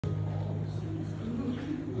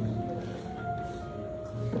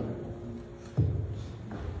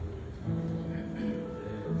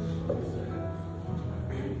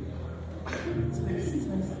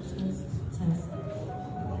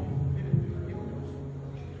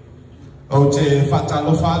O te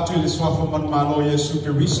whatalofa atu le swafa man malo Yesu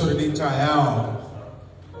ke riso le ni tai au.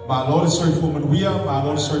 Malo le soi fu manuia,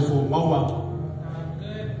 malo le soi fu maua.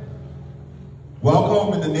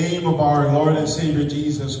 Welcome in the name of our Lord and Savior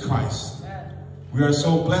Jesus Christ. We are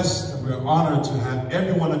so blessed and we are honored to have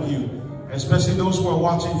every one of you, especially those who are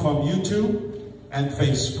watching from YouTube and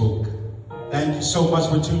Facebook. Thank you so much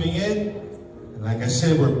for tuning in. And like I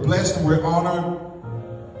said, we're blessed and we're honored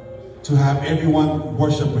to have everyone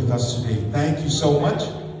worship with us today. Thank you so much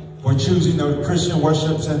for choosing the Christian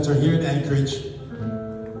Worship Center here in Anchorage.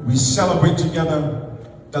 We celebrate together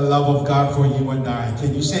the love of God for you and I.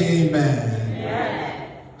 Can you say amen?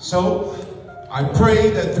 So, I pray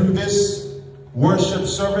that through this worship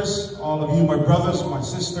service, all of you, my brothers, my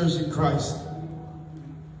sisters in Christ,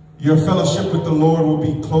 your fellowship with the Lord will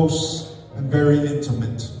be close and very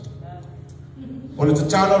intimate. O te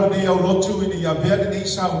talo ni au lotu ini ya vea ni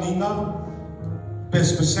sa uninga,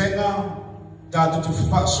 pespesenga, datu tu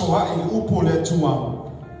whaksoa i upo le tua,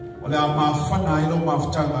 o le a mawhana ilo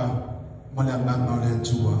mawhtanga, mo le a nganga le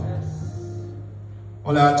tua.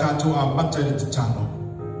 O le a tatu a mata le te talo.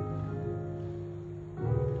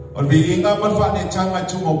 O le inga malwhane tanga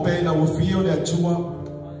tu mo pēla o fio le tua.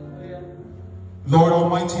 Lord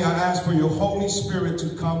Almighty, I ask for your Holy Spirit to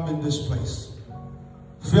come in this place.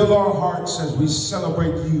 Fill our hearts as we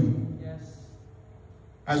celebrate you,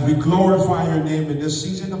 as we glorify your name in this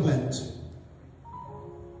season of Lent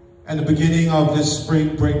and the beginning of this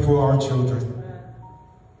spring break for our children.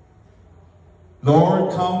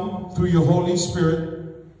 Lord, come through your Holy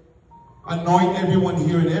Spirit, anoint everyone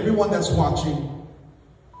here and everyone that's watching.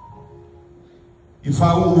 If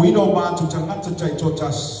I will ma tu tangata tai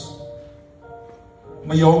totas,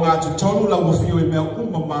 Mayonga to tonu la wofio e mea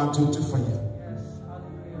umama tu te whaia.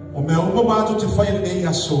 O mea umama tu te whaia ne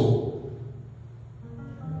ia so.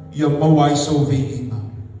 Ia mawai so vi inga.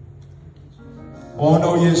 O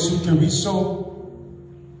no Yesu ke riso.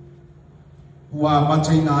 Ua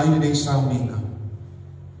matai na aile ne sauninga.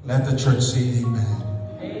 Let the church say amen.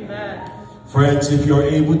 Amen. Friends, if you're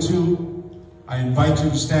able to, I invite you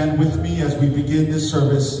to stand with me as we begin this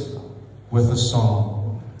service with a song.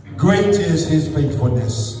 Great is his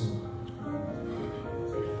faithfulness.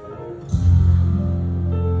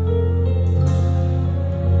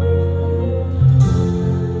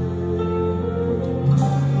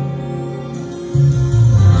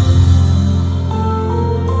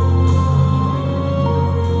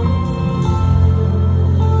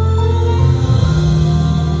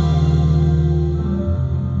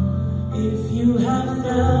 If you have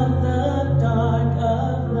felt the dark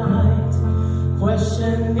of night,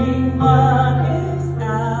 questioning what is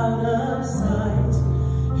out of sight,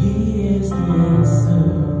 he is the answer,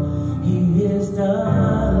 he is the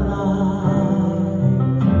light.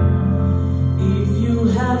 If you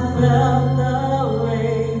have felt the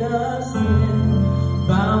weight of sin,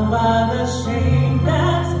 bound by the shame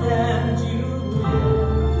that's bound you in,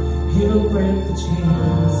 he'll break the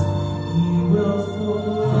chains, he will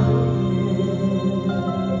forgive.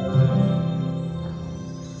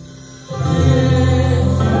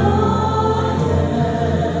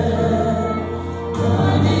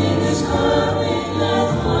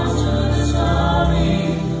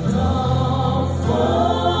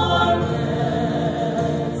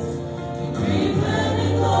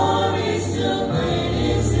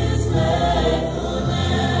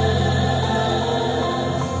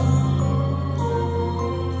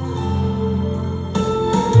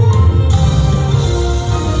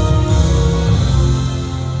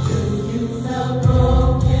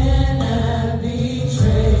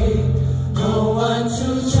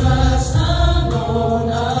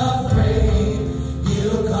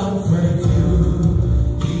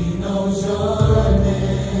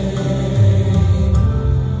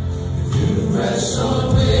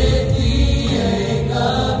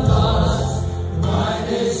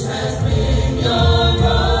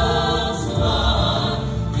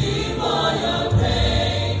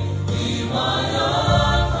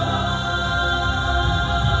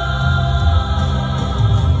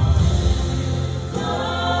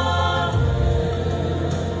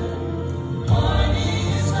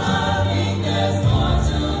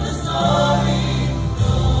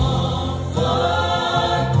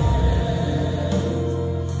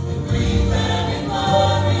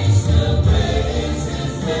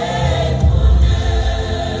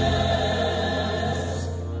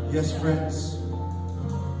 Yes, friends.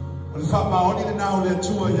 When Fama only now let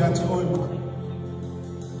two or yet to oil.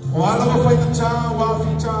 While I fight the town, while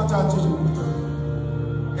Fita to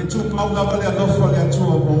it took my love for that two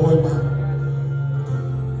or more.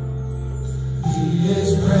 He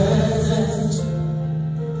is present.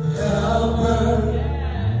 Help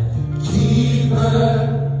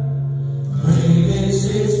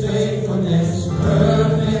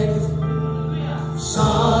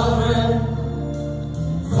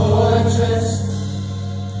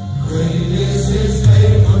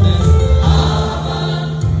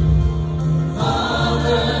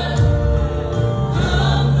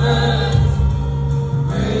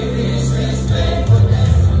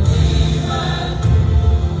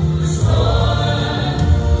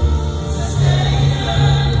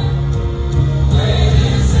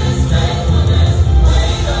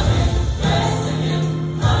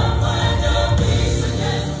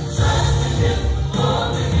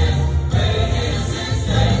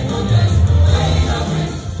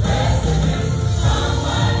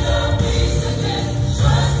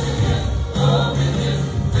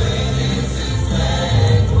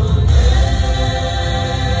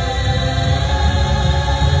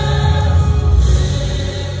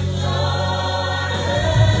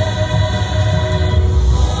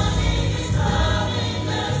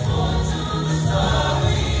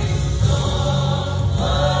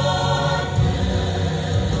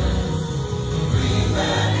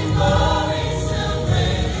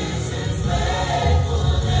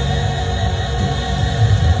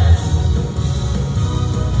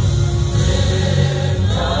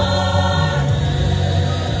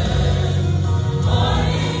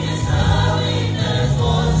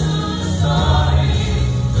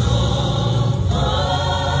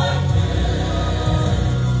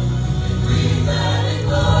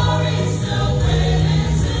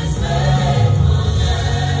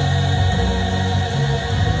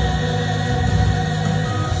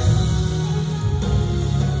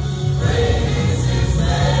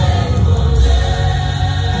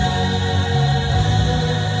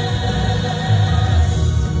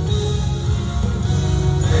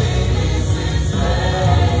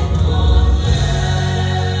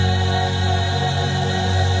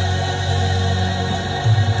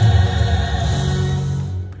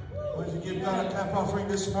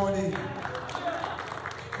This morning.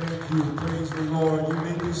 Thank you. Praise the Lord. You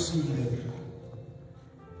may be seated.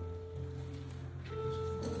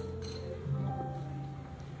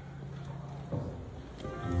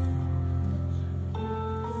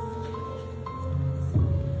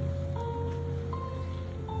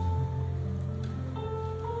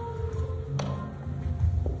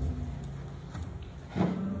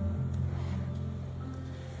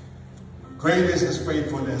 Great is His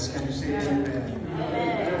faithfulness. Can you say amen?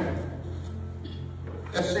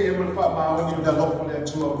 Let's say it with my own. The Lord for that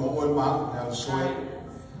two of my own mouth. I'll show it.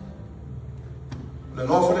 The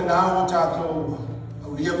Lord for the now.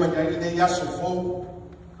 We are going to Yasufo.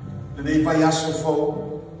 The name by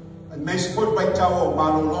Yasufo. And may support by Tower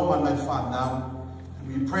Malolo and my fan now.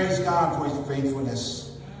 We praise God for His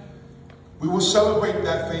faithfulness. We will celebrate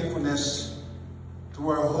that faithfulness through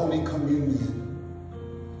our Holy Communion.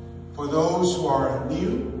 For those who are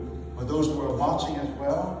new, for those who are watching as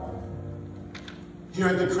well, here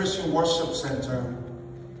at the Christian Worship Center,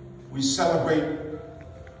 we celebrate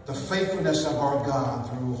the faithfulness of our God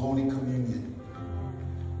through Holy Communion.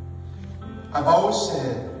 I've always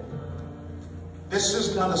said, this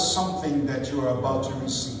is not a something that you are about to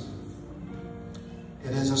receive.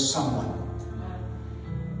 It is a someone.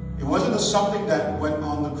 It wasn't a something that went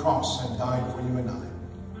on the cross and died for you and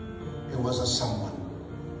I. It was a someone.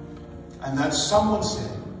 And that someone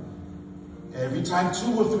said, every time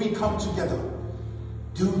 2 or 3 come together,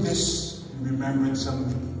 do this in remembrance of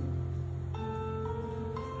me.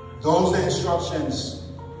 Those are the instructions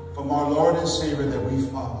from our Lord and Savior that we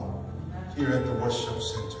follow here at the Worship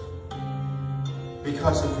Center.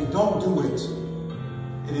 Because if we don't do it,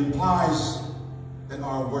 it implies that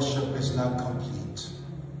our worship is not complete.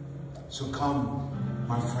 So come,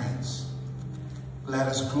 my friends, let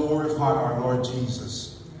us glorify our Lord Jesus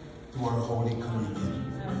through our Holy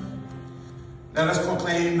Communion. Let us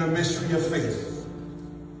proclaim the mystery of faith.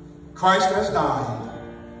 Christ has died.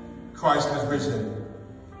 Christ has risen.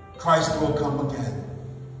 Christ will come again.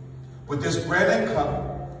 With this bread and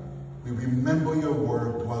cup, we remember your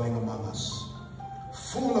word dwelling among us,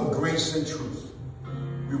 full of grace and truth.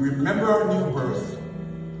 We remember our new birth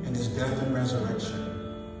in His death and resurrection.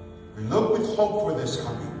 We look with hope for this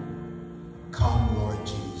coming. Come, Lord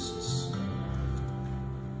Jesus.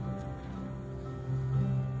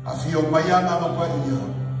 Afio mayanga mapaiya.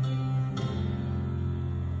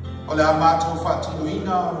 Ole amato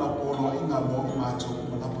fatiluina no polo inga mo imato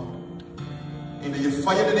malapa. Ina ye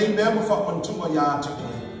fire the name them fa kontuma ya te.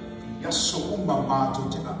 Yaso umma mato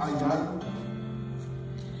te ayai.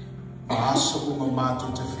 Maaso umma mato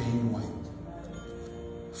te feinwai.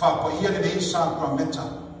 Fa pa ia de sa prameta.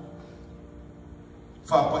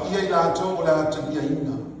 Fa pa ia ila to ola te ia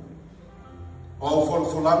ina. O fol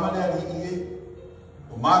fulama le ie.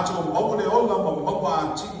 O mato mobile ola mo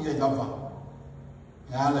moba ati ia lava.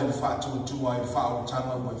 Ya le fa tu ai fa o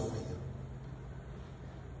tanga mo fe.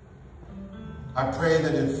 I pray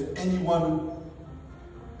that if anyone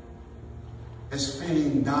is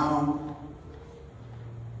feeling down,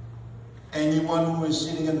 anyone who is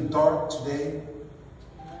sitting in the dark today,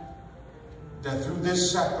 that through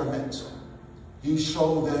this sacrament, you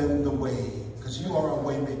show them the way, because you are a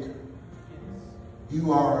way maker.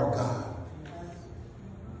 You are our God.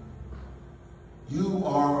 You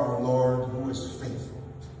are our Lord who is faithful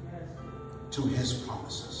to his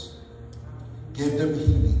promises. Give them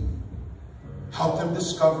healing. Help them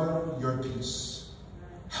discover your peace.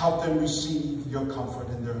 Help them receive your comfort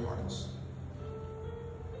in their hearts.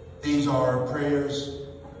 These are our prayers,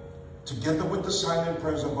 together with the silent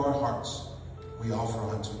prayers of our hearts, we offer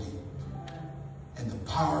unto thee. In the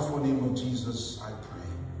powerful name of Jesus, I pray.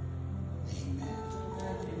 Amen.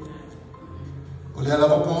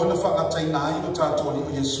 Ulela po na whakatainai o tātou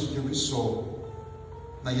o Yesu Kiriso.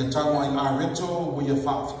 Na ia tango ai areto o ia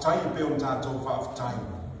whaafitai pe o tātou whaafitai.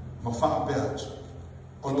 Ma whaape atu.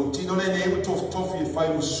 O lo tino le nei o tofi e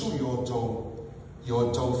whai o sui o tō. I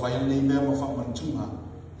o tō whai nei mea ma whaamantunga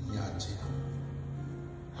i a tea.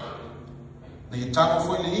 Na ia tango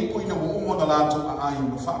fwoi le ipu ina mo umo na lato a ai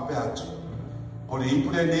ma whaape atu. O le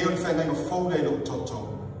ipu le nei o le whengai o whaule o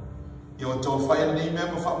toto. I o tō whai nei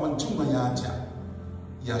mea ma whaamantunga i a tea.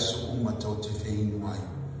 Ia so uma tō te whiinu ai.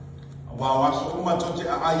 Wa so uma tō te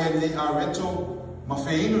a ai nei a reto ma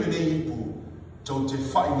whiinu le nei ipu. Tō te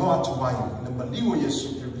whai noa tu wai, na maliwa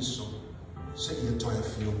Yesu Kiriso, se ia toi a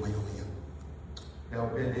whio mai o ia. Now,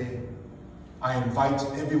 Bele, I invite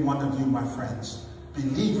every one of you, my friends,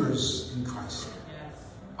 believers in Christ. Yes.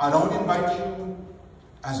 I don't invite you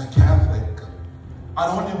as a Catholic. I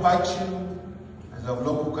don't invite you as a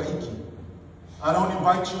local kaiki. I don't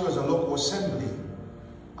invite you as a local assembly.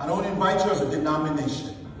 I don't invite you as a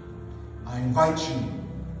denomination. I invite you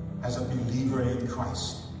as a believer in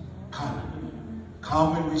Christ. Come.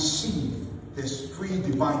 Come and receive this free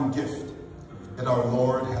divine gift that our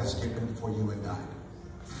Lord has given for you and I.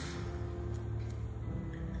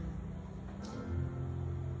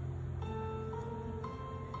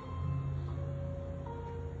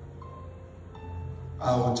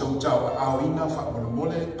 Au tau au ina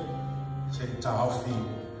whakmolemole se tauwhi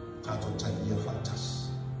tato tania whatas.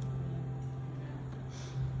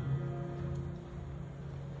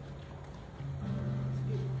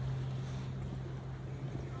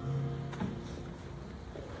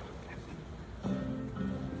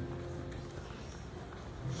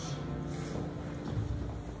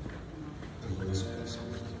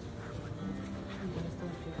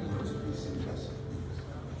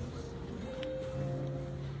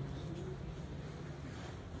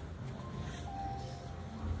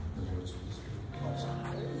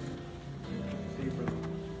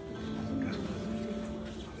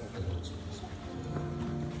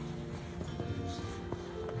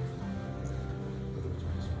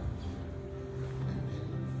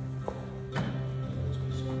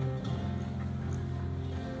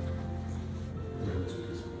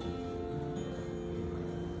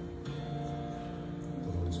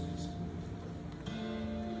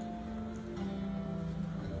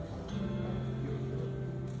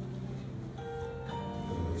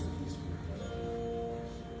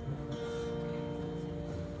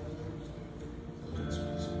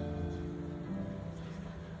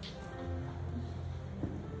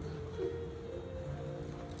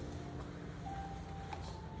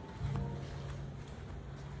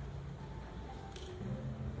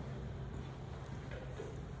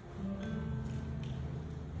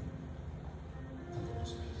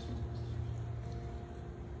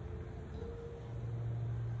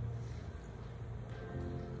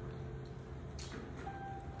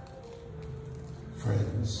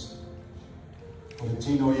 Friends, o le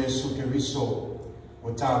tino Yesu Kiriso,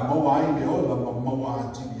 o tā moa ai le ola ma moa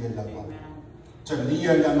ati i e lava. Te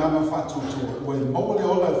lia ia nganga whatutu, o e moa le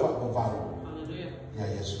ola e whakawau. Ia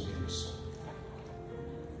Yesu Kiriso.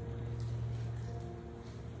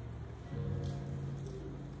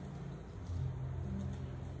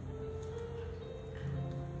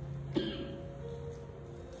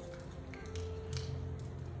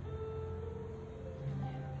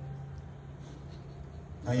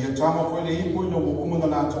 Na ia tama foi le ipu no mo umana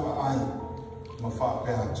na to ai ma fa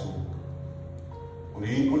pe atu. O le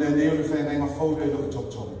ipu le ne o le fenga nga fo le lo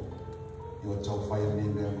toto. Yo to fai ni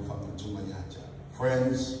me ma fa tu ma ya.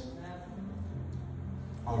 Friends,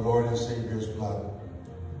 our Lord and Savior's blood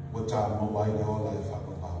will ta mo wai le o la fa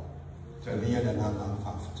ko ba. Te lia na na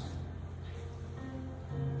fa fa.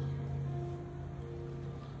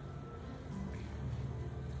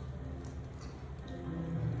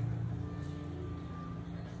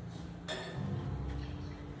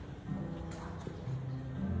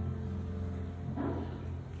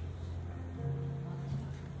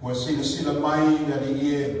 Ua sila mai na li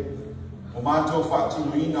ie o mātou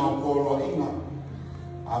whaatinuina o kōroa inga.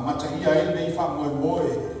 A matahia e nei whamoe moe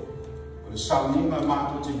o le sauninga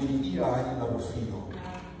mātou te vini ia ai la wafio.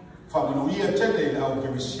 Whamanuia tele le au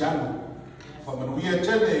Kirisiano. Whamanuia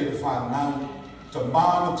tele le whanau. Ta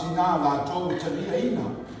māna tina la tōu talia ina.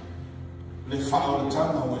 Le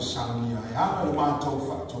whaoratanga o e saunia. E ana le mātou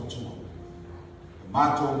whaatotua. Le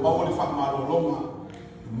mātou mau le whamarolonga.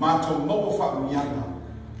 Le mātou mau whaamiana.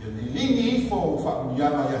 Le lingi ifo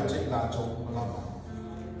whaamiana ia te la tōu malama.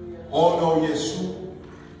 O no Yesu.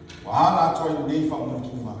 Wahala toi nei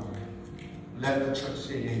whamutunga. Let the church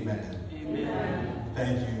say amen. Amen.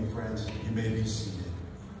 Thank you, friends. You may be seated.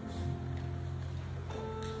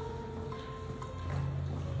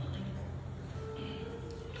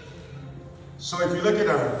 So if you look at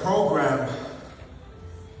our program,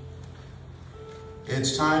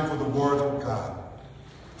 it's time for the Word of God.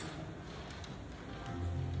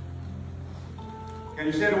 Can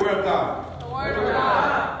you say the Word of God? The Word of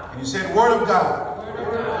God. Can you say the Word of God? The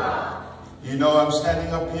Word of God. You know, I'm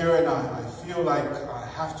standing up here and I feel like I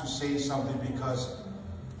have to say something because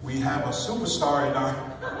we have a superstar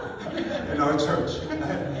in our church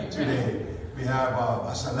today. We have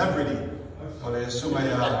a celebrity. Ole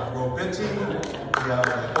sumaya Robeti,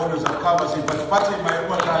 the owners of Kamasi, but Pati my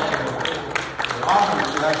we're honored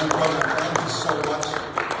to have you, brother. Thank you so much.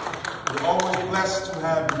 We're always blessed to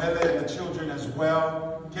have Mele and the children as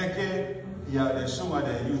well. Keke, the suma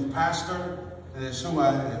the youth pastor, the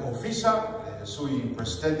suma the officer, the sui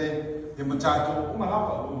presidente, the matato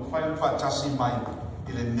umalapa umfai fatasi mai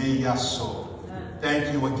ileneyaso.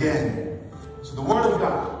 Thank you again. So the Word of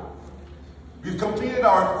God. We've completed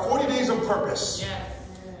our 40 days of purpose. Yes.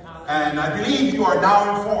 And I believe you are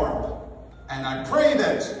now informed. And I pray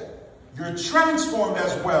that you're transformed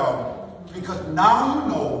as well, because now you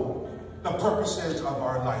know the purposes of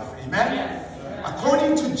our life. Amen? Yes.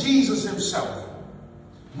 According to Jesus himself,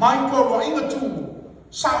 mai poro inga tu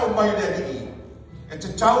sao mai leli e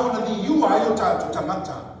te tau na li yu ayo tātou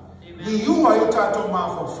tangata, li yu ayo tātou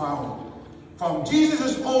mawhawhau. From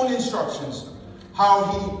Jesus' own instructions, how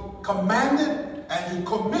he commanded and he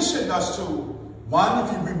commissioned us to, one,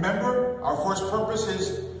 if you remember, our first purpose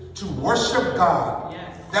is to worship God.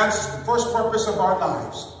 Yes. That's the first purpose of our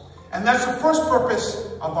lives. And that's the first purpose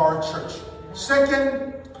of our church.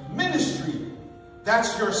 Second, ministry.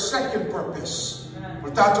 That's your second purpose.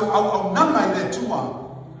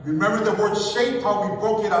 Remember the word shape, how we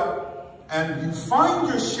broke it up. And you find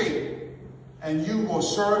your shape and you will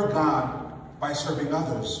serve God by serving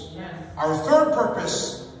others. Yes. Our third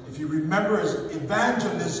purpose, if you remember, is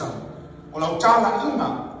evangelism. How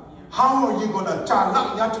are you going to tell the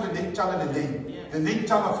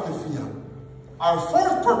Our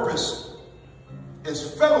fourth purpose is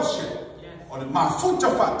fellowship. We're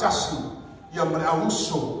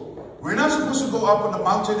not supposed to go up on the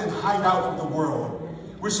mountain and hide out from the world.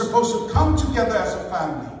 We're supposed to come together as a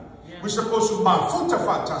family. We're supposed to mafuta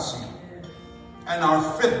fatasi. And our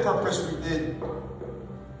fifth purpose we did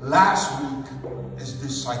last week is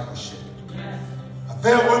discipleship.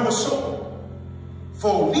 There were the soul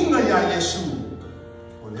for Lina ya Yesu.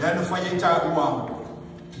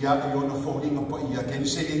 Can you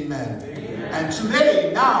say amen? And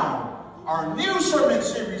today, now, our new sermon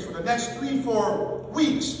series for the next 3-4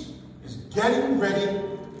 weeks is getting ready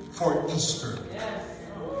for Easter.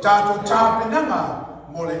 Can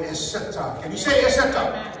you say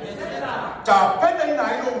Eseta? Ta pena ina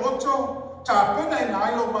ilo loto, ta pena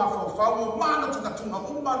ina ilo mafofao, mana tunatunga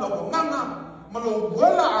umma no nganga, malo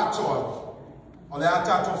wala atoa. Ole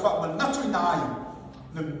ata to fa manatu ina ai.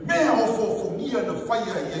 Le mea ofo fumia no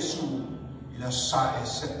fire Yesu ila sa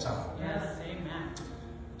Eseta. Yes, amen.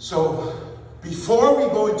 So before we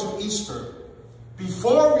go into Easter,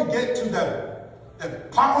 before we get to the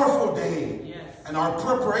powerful day, yes, and our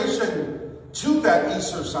preparation to that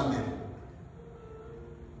Easter Sunday,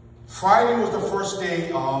 Friday was the first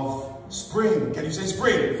day of spring. Can you say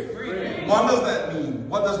spring? Spring. What does that mean?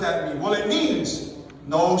 What does that mean? Well, it means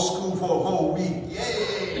no school for a whole week.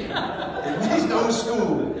 Yay! It means no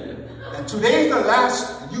school. And today is the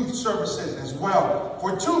last youth services as well.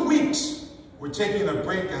 For 2 weeks, we're taking a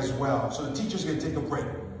break as well. So the teachers can take a break.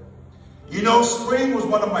 You know, spring was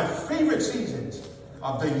one of my favorite seasons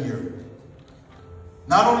of the year.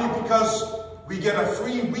 Not only because we get a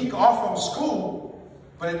free week off from school,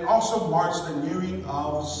 but it also marks the nearing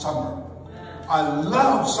of summer. I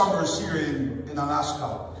love summers here in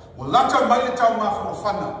Alaska.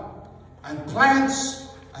 And plants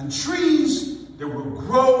and trees, they will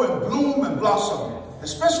grow and bloom and blossom,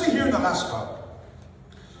 especially here in Alaska.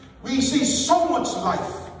 We see so much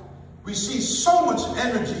life. We see so much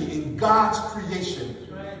energy in God's creation.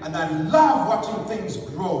 And I love watching things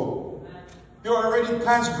grow. There are already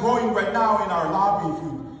plants growing right now in our lobby,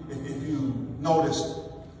 if you noticed.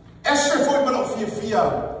 Esther foi malofia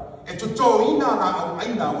e tutoina na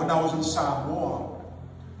aina when I was in Samoa.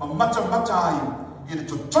 Mamata matai i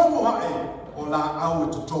tutomo hae o la au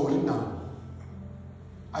tutoina.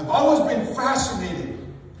 I've always been fascinated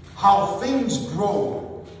how things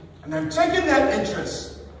grow. And I've taken that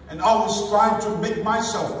interest and always strive to make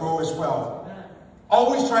myself grow as well.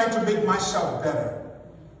 Always trying to make myself better.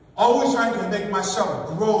 Always trying to make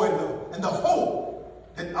myself grow in the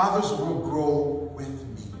hope that others will grow with me.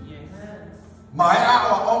 Mai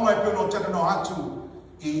awa o mai pelo tano atu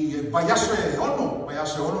I vayaswe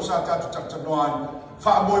ono sa tatu tanoan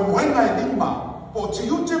fa mo moenga lima o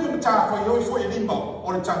tiute mo ta for yo for lima o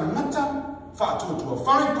tangata fa to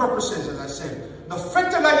find purposes, as I said. The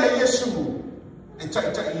fact that Yesu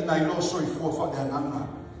eta ina ilo soi for fa nanga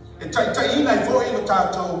eta ina vo ino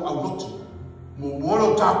tato au lotu mo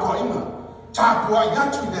molo tapo ina tapo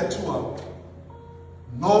yatu de tua.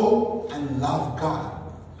 Know and love God.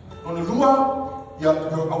 On the lua your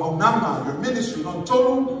onama, your ministry, on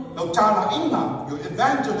tolu, no tana ina, your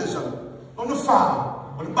evangelism, on the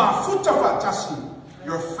farm, on the bafuta fatasi,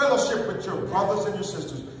 your fellowship with your brothers and your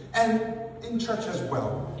sisters, and in church as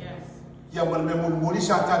well. Yes. Yeah, when we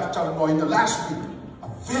in the last week, a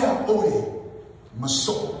very oe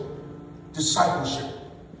maso discipleship.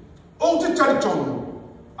 O te taritonu,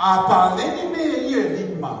 a pa leni me ye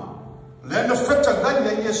lima, lena feta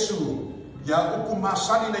leni Yesu, ya ukuma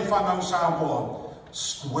sani nei whanau Samoa.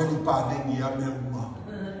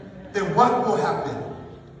 Then what will happen?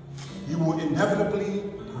 You will inevitably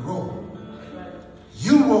grow.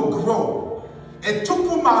 You will grow. E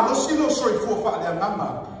tupu ma lo silo soi fo fa le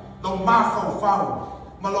mama lo ma fa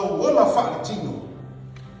ma lo wola fa tino.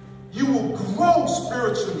 You will grow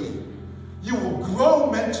spiritually. You will grow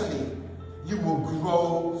mentally. You will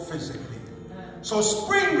grow physically. So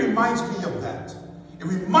spring reminds me of that. It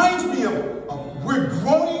reminds me of we're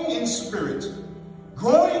growing in spirit,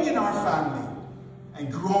 growing in our family,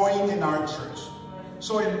 and growing in our church.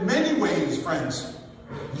 So in many ways, friends,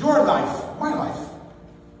 your life, my life,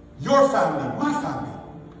 your family, my family,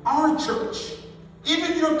 our church,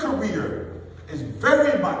 even your career is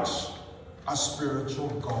very much a spiritual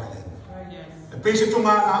garden.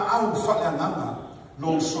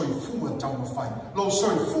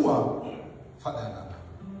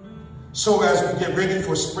 So as we get ready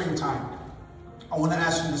for springtime, I want to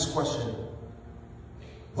ask you this question.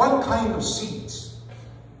 What kind of seeds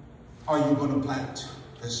are you going to plant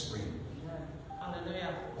this spring?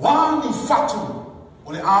 Hallelujah. Wani fatu,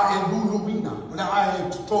 ole a luluina, ole a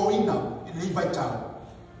tutoina, in the vital,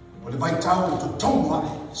 ole vital to tomwa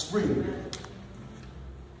spring.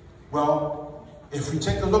 Well, if we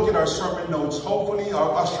take a look at our sermon notes, hopefully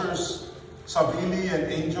our ushers, Savili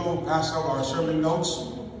and Angel, pass out our sermon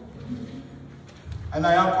notes. And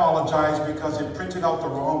I apologize because it printed out the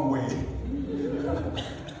wrong way.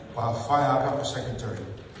 Fire secretary.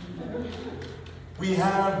 We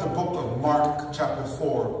have the book of Mark chapter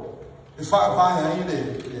 4.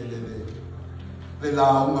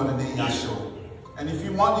 And if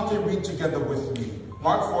you want, you can read together with me.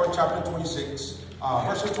 Mark 4 chapter 26,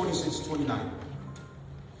 verses 26 to 29.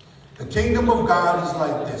 The kingdom of God is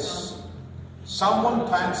like this. Someone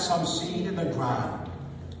plants some seed in the ground.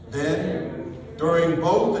 Then, during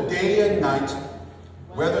both the day and night,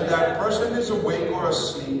 whether that person is awake or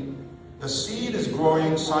asleep, the seed is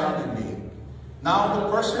growing silently. Now the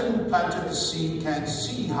person who planted the seed can't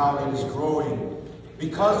see how it is growing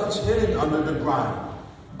because it's hidden under the ground.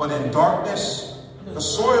 But in darkness, the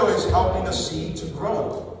soil is helping the seed to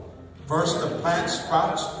grow. First the plant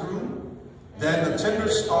sprouts through, then the tender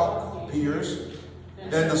stalk appears,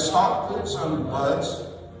 then the stalk puts on buds,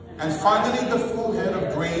 and finally the full head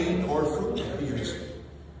of grain or fruit appears.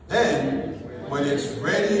 Then, when it's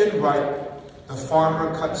ready and ripe, the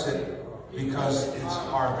farmer cuts it because it's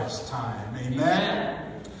harvest time.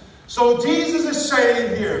 Amen? So Jesus is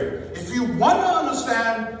saying here, if you want to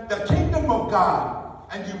understand the kingdom of God,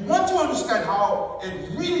 and you want to understand how it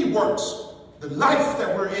really works, the life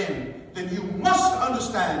that we're in, then you must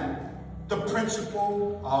understand the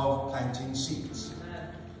principle of planting seeds.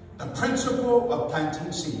 The principle of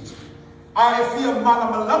planting seeds.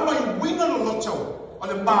 O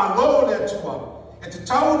le malo le tua, e te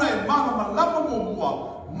tauna e mana malama mua,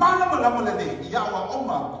 mana malama le ne, iawa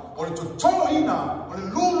oma, o le tutono ina, o le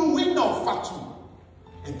lulu ina o fatu,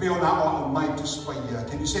 e peo na o mai tu spaia.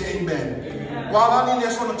 Can you say amen? Walani le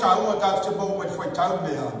sona taua tau te bo mai fai tau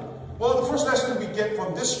mea. Well, the first lesson we get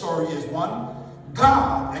from this story is one,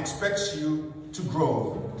 God expects you to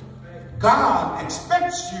grow. God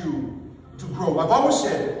expects you to grow. I've always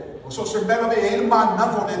said, it's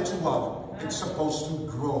supposed to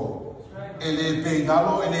grow.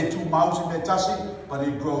 But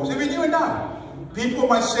it grows. Even you and I. People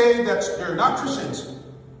might say that they're not Christians.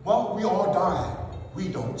 Well, we all die. We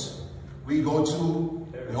don't. We go to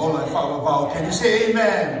the all I follow about. Can you say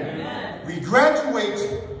amen? Amen? We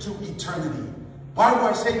graduate to eternity. Why do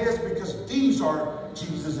I say this? Because these are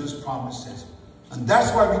Jesus' promises. And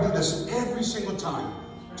that's why we do this every single time.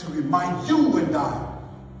 To remind you and I.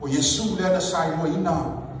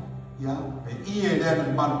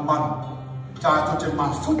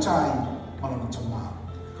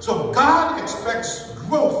 So God expects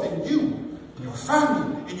growth in you, in your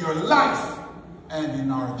family, in your life, and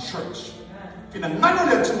in our church.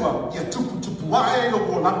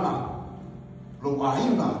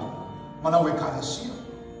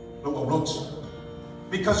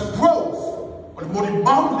 Because growth,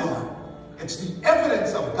 it's the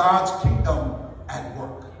evidence of God's kingdom at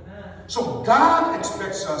work. So God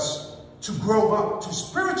expects us to grow up to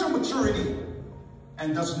spiritual maturity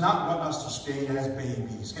and does not want us to stay as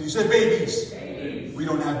babies. Can you say babies? Babies. We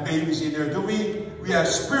don't have babies in there, do we? We have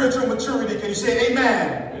spiritual maturity. Can you say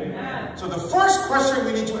amen? Amen. So the first question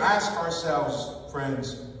we need to ask ourselves,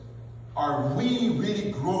 friends, are we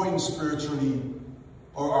really growing spiritually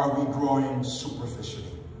or are we growing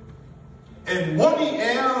superficially? And what the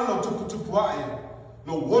air no tuputupuae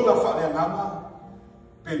no wola fa le mama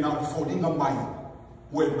pe na folding of mine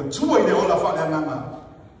when matua de ola fa le mama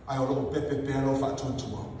I olo pepe pelo fa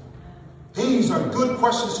tutua. These are good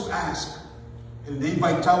questions to ask in the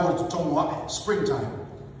invite tower to Tomoa springtime.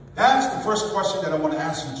 That's the first question that I want to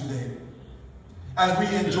ask you today as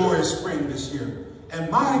we enjoy spring this year.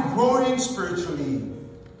 Am I growing spiritually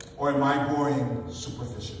or am I growing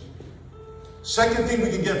superficially? Second thing we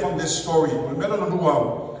can get from this story,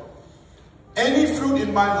 any fruit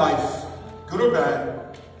in my life, good or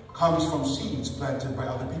bad, comes from seeds planted by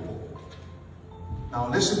other people. Now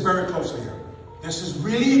listen very closely here. This is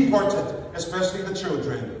really important, especially the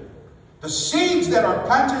children. The seeds that are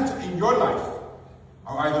planted in your life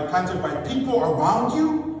are either planted by people around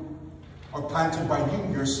you or planted by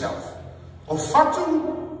you yourself.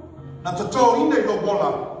 Ofatu na toto ina lo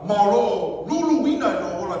bola moro lulu ina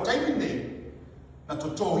lo bola taipinde.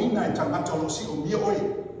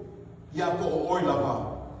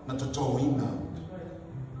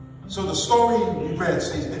 So the story we read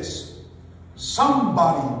says this.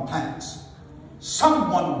 Somebody plants.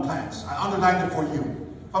 Someone plants. I underlined it for you.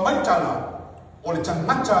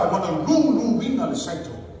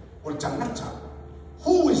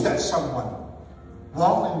 Who is that someone?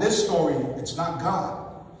 Well, in this story, it's not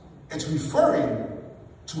God. It's referring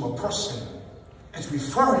to a person. It's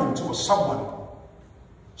referring to a someone.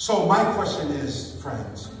 So my question is,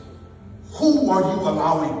 friends, who are you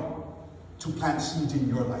allowing to plant seeds in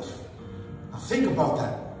your life? Now think about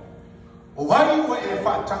that. Who am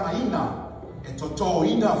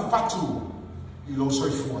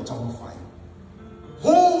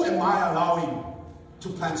I allowing to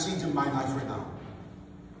plant seeds in my life right now?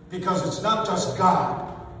 Because it's not just God.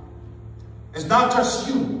 It's not just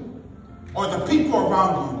you or the people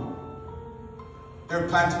around you. They're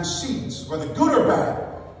planting seeds, whether good or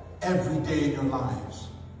bad, every day in your lives.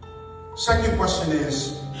 Second question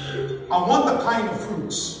is, I want the kind of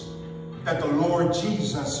fruits that the Lord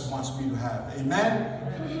Jesus wants me to have.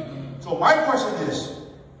 Amen? So my question is,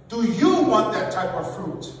 do you want that type of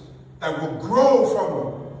fruit that will grow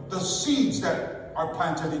from the seeds that are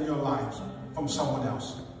planted in your lives from someone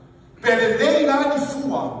else?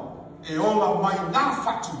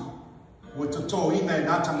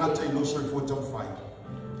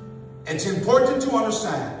 It's important to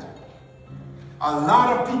understand a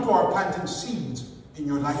lot of people are planting seeds in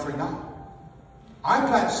your life right now. I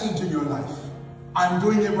plant seeds in your life. I'm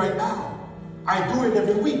doing it right now. I do it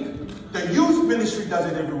every week. The youth ministry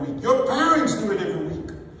does it every week. Your parents do it every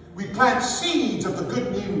week. We plant seeds of the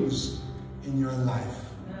good news in your life.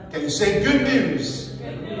 Can you say good news?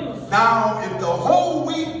 Good news. Now, if the whole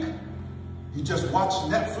week you just watch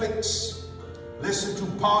Netflix, listen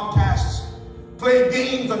to podcasts, play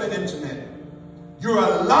games on the internet, you're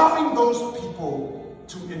allowing those people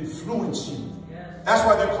to influence you. Yes. That's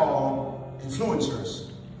why they're called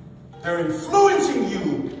influencers. They're influencing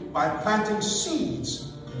you by planting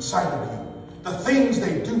seeds inside of you. The things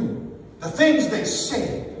they do, the things they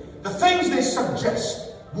say, the things they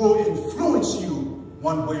suggest will influence you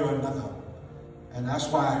one way or another. And that's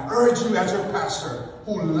why I urge you as your pastor,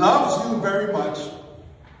 who loves you very much,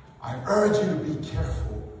 I urge you to be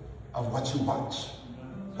careful of what you watch,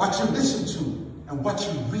 what you listen to, and what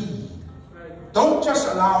you read. Don't just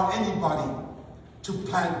allow anybody to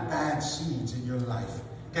plant bad seeds in your life.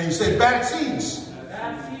 Can you say bad seeds?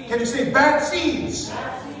 Bad seeds. Can you say bad seeds?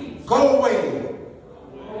 Bad seeds. Go away.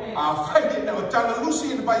 I'll find it now. Tell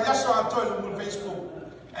Lucy and by Yasser, I'll tell you on Facebook.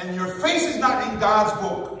 And your face is not in God's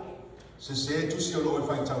book. So say to see your Lord if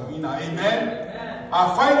I tell me now. Amen.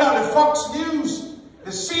 I'll find out the Fox News,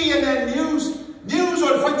 the CNN News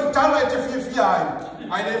or if I tell it if you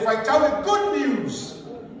and if I tell you good news,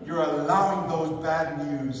 you're allowing those bad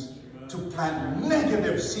news to plant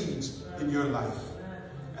negative seeds in your life.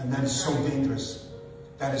 And that is so dangerous.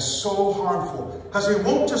 That is so harmful. Because it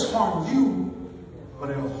won't just harm you, but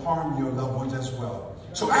it will harm your loved ones as well.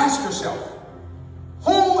 So ask yourself,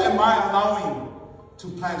 who am I allowing to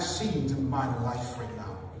plant seeds in my life right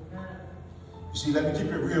now? You see, let me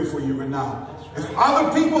keep it real for you right now. If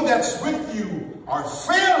other people that's with you are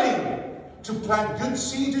failing to plant good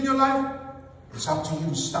seeds in your life, it's up to you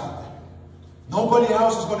to stop it. Nobody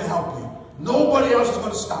else is going to help you. Nobody else is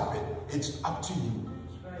going to stop it. It's up to you.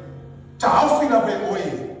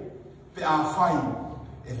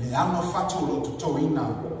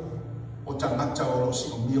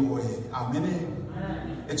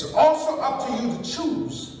 Amen. It's also up to you to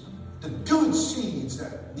choose the good seeds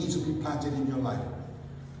that need to be planted in your life.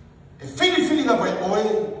 If feeling of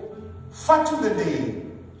oil, fatu the day,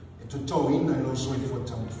 to toina lo so for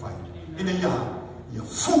time fight. In a year, you're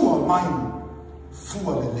full of mind,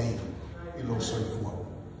 full of the lane.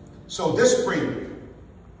 So this spring,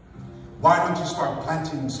 why don't you start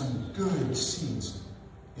planting some good seeds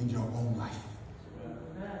in your own life?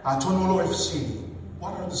 Atonulo FC.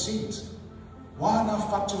 What are the seeds?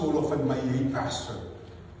 Pastor.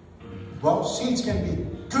 Well, seeds can be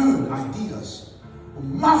good ideas.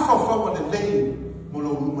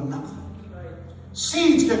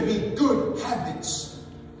 Seeds can be good habits.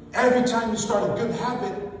 Every time you start a good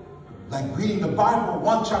habit, like reading the Bible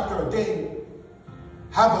 1 chapter a day,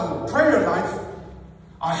 have a prayer life,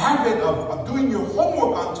 a habit of doing your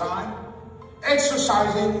homework on time,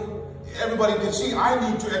 exercising. Everybody can see I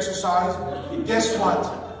need to exercise. Guess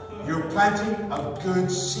what? You're planting a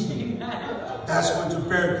good seed that's going to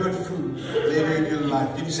bear good fruit later in your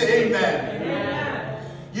life. Can you say amen? Amen.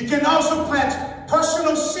 You can also plant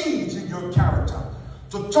personal seeds in your character.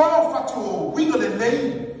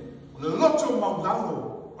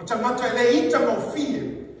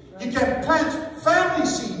 You can plant family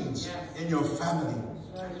seeds in your family.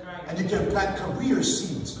 And you can plant career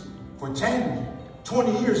seeds for 10,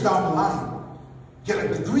 20 years down the line. Get a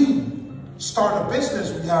degree. Start a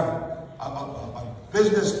business. We have a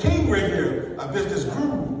business king right here, a business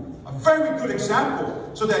guru, a very good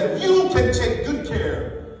example, so that you can take good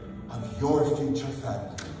care of your future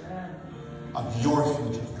family. Of your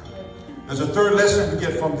future family. There's a third lesson we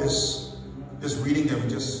get from this reading that we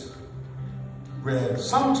just read.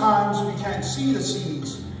 Sometimes we can't see the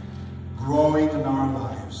seeds growing in our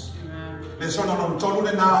lives. Listen on todo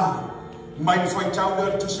now. Might fight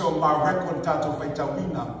out to show my record tato fight out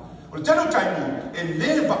wina. Well, tell you time and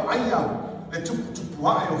live ayam the to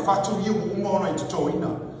fatu you umona to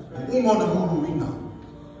toina. Umona luluina.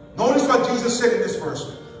 Notice what Jesus said in this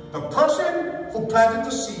verse. The person who planted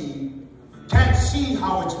the seed can't see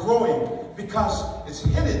how it's growing because it's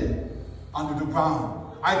hidden under the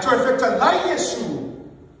ground. I perfecta la Yesu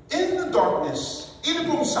in the darkness, in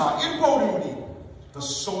the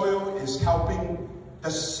soil is helping the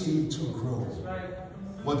seed to grow.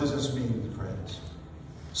 What does this mean, friends?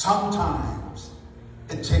 Sometimes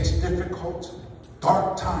it takes difficult,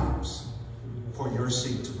 dark times for your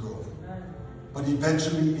seed to grow. But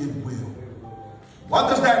eventually it will. What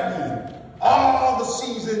does that mean? All the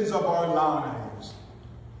seasons of our lives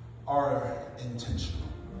are intentional.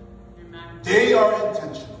 They are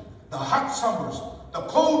intentional. The hot summers, the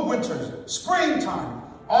cold winters, springtime,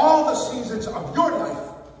 all the seasons of your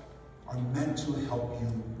life are meant to help you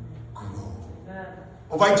grow.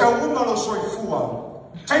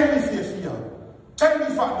 Take me fear. Take me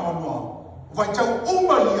fat no. Vai tell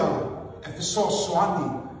Umalia if the source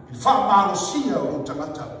swani in fat malosia or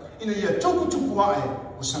tamata. In a year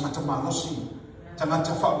tukutupuae was samata malosi.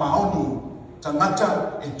 Tamata fat maoni.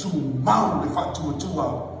 Tamata and to mound the fat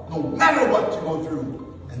tuatua. No matter what you go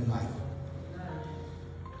through in life.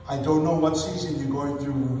 I don't know what season you're going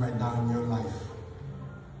through right now in your life.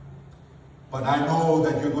 But I know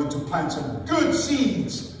that you're going to plant some good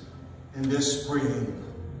seeds in this spring.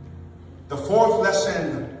 The fourth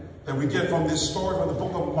lesson that we get from this story from the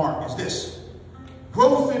book of Mark is this.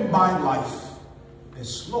 Growth in my life is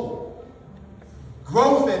slow.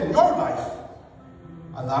 Growth in your life,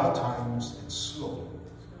 a lot of times, it's slow.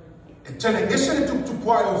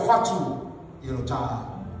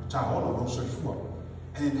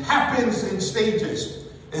 And it happens in stages.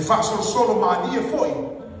 If I so solo mania for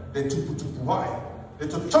you, they tuputupuai. They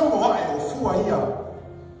totomoai or fuaia.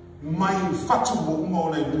 My fatu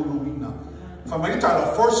mole luluina. From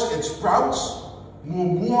first it sprouts,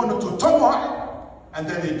 and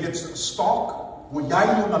then it gets a stalk, and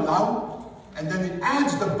then it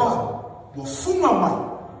adds the bud,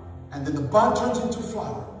 and then the bud turns into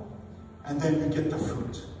flower, and then you get the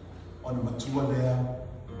fruit on the matua layer,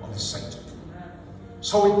 on the center.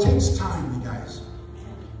 So it takes time, you guys.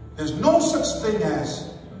 There's no such thing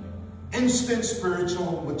as instant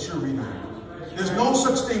spiritual maturity. There's no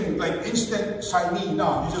such thing like instant shiny.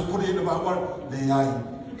 No, you just put it in the Bible.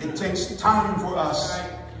 It takes time for us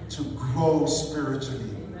to grow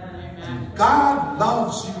spiritually. And God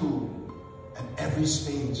loves you at every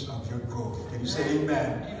stage of your growth. Can you say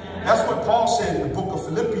amen? That's what Paul said in the book of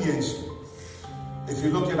Philippians. If you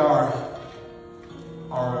look at our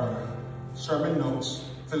sermon notes,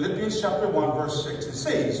 Philippians chapter 1 verse 6, it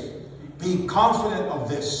says, "Be confident of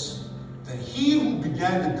this, that he who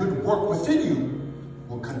began the good work within you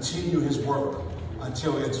will continue his work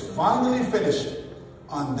until it's finally finished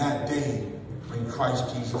on that day when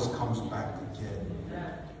Christ Jesus comes back again."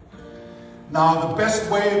 Now, the best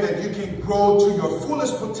way that you can grow to your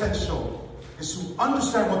fullest potential is to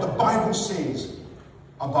understand what the Bible says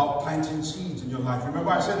about planting seeds in your life.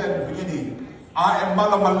 Remember, I said that in the beginning. I am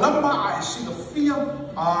malamalama, I see the fear.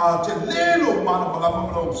 Te lelo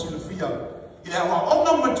malamalama, see the fear. Ila wa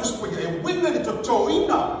ona matuspo ya winga ni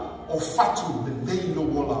totoina o fatu le leilo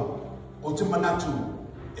wola o te manatu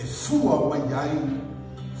e fua mayai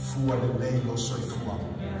fua le leilo soi fua.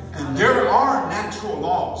 And there are natural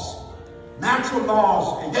laws. Natural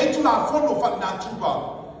laws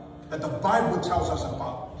that the Bible tells us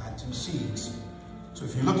about planting seeds. So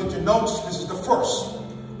if you look at your notes, this is the first.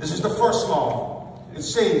 This is the first law. It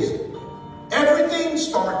says, everything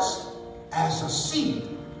starts as a seed.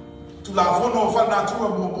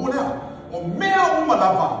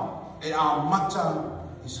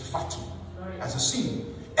 As a seed.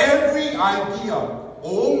 Every idea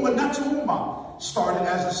started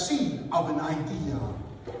as a seed of an idea.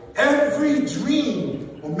 Every dream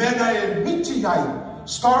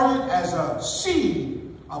started as a seed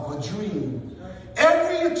of a dream.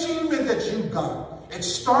 Every achievement that you got, it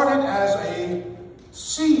started as a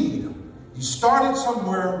seed. You started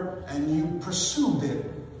somewhere and you pursued it.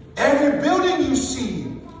 Every building you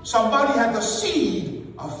see, somebody had the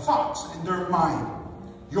seed of thoughts in their mind.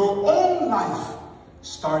 Your own life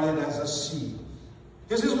started as a seed.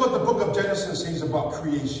 This is what the book of Genesis says about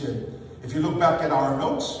creation. If you look back at our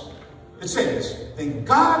notes, it says, "Then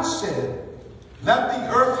God said, let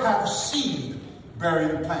the earth have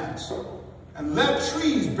seed-bearing plants, and let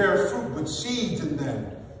trees bear fruit with seeds in them.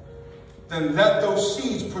 Then let those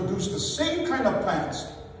seeds produce the same kind of plants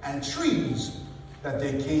and trees that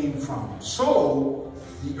they came from." So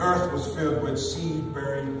the earth was filled with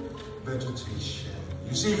seed-bearing vegetation.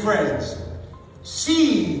 You see, friends,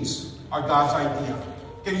 seeds are God's idea.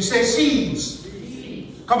 Can you say seeds?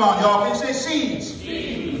 Seeds. Come on, y'all. Can you say seeds?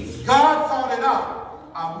 Seeds. God thought it out.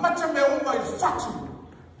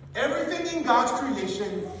 Everything in God's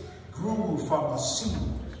creation grew from a seed.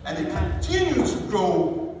 And it continues to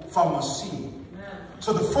grow from a seed.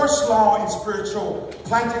 So the first law in spiritual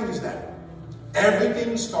planting is that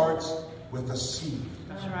everything starts with a seed.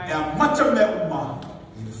 That's right.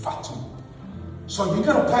 So you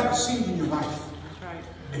got to plant a seed in your life. That's right.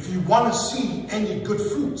 If you want to see any good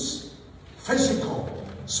fruits, physical,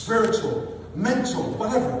 spiritual, mental,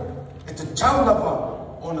 whatever, at the child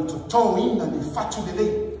level, on the totoina ni fatu dele.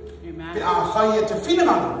 Pe a fai te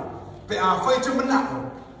finamano, pe a fai te manao.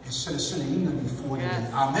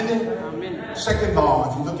 Amen. Second law,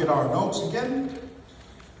 if you look at our notes again,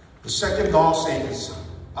 the second law says,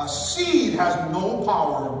 a seed has no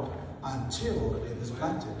power until it is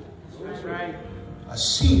planted. That's right. A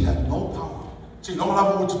seed has no power. See, long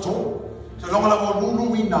lavo to to. So long lavo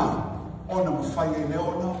luluina. Ona mafai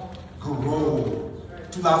leona grow.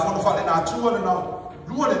 To la fona fa na tua na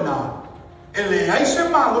lua na. Ele aise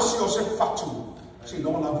malo si o se fatu. See,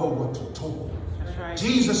 long lavo to to.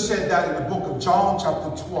 Jesus said that in the book of John chapter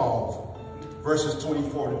 12, verses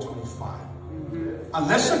 24 to 25.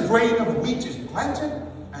 Unless a grain of wheat is planted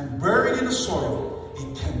and buried in the soil,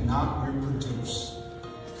 it cannot reproduce.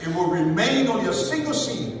 It will remain only a single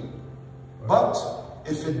seed. But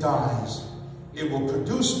if it dies, it will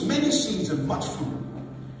produce many seeds and much fruit.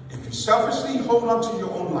 If you selfishly hold on to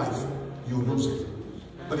your own life, you'll lose it.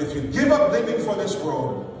 But if you give up living for this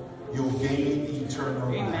world, you'll gain eternal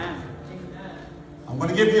life. I'm going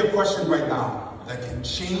to give you a question right now that can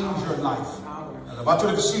change your life. About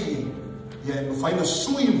to see, yeah, you find a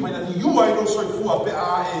swim when you are also for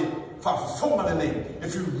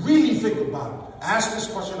if you really think about it, ask this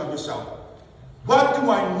question of yourself. What do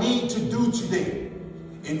I need to do today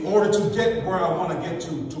in order to get where I want to get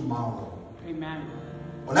to tomorrow? Amen.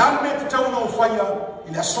 When I met the town on fire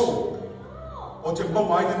in that soul, or to go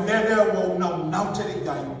by the nether will now tell it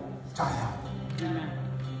down.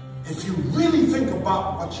 If you really think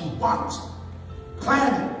about what you want,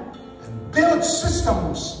 plan it, and build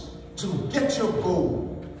systems to get your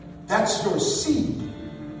goal, that's your seed.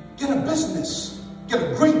 Get a business, get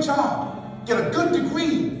a great job, get a good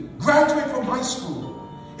degree, graduate from high school.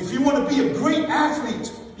 If you want to be a great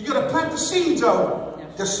athlete, you got to plant the seeds of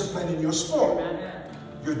discipline in your sport,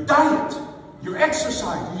 your diet, your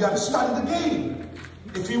exercise. You got to study the game.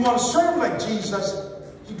 If you want to serve like Jesus,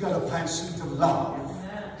 you got to plant seeds of love,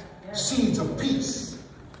 seeds of peace,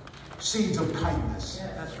 seeds of kindness.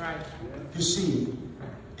 That's right. You see,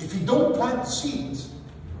 if you don't plant the seeds,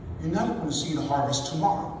 you're not going to see the harvest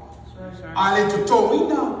tomorrow.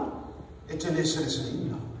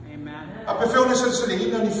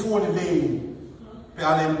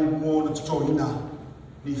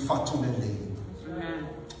 Amen.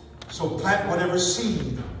 So plant whatever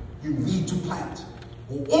seed you need to plant.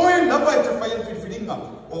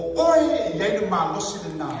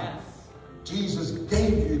 Jesus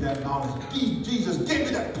gave you that knowledge. Jesus gave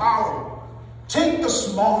you that power. Take the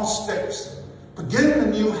small steps. Begin a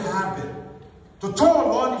new habit. To tell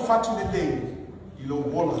Lord if I to the day, you know,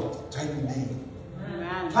 wallet, tiny name.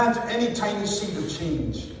 Plant any tiny seed of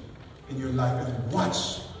change in your life and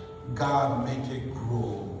watch God make it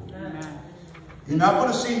grow. Amen. You're not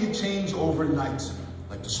going to see the change overnight,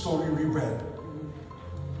 like the story we read.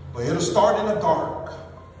 But it'll start in the dark.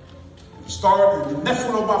 It'll start in the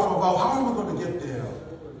nephew of how am I going to get there?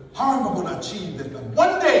 How am I going to achieve this? And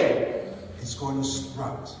one day, it's going to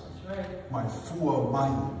sprout. My fool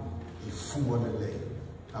mind, a fool of the day.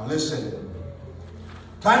 Now listen,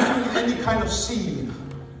 planting any kind of seed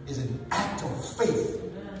is an act of faith.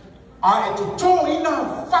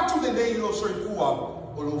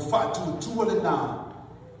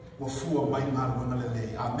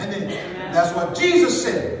 That's what Jesus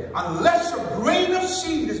said. Unless a grain of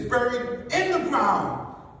seed is buried in the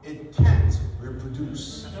ground, it can't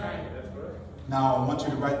reproduce. Now I want you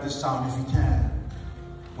to write this down if you can.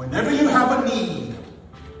 Whenever you have a need,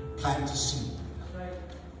 plant a seed.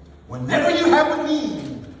 Whenever you have a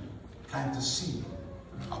need, plant a seed.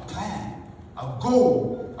 A plan, a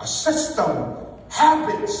goal, a system,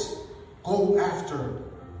 habits. Go after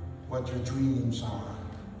what your dreams are.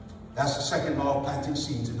 That's the second law of planting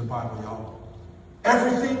seeds in the Bible, y'all.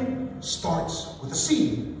 Everything starts with a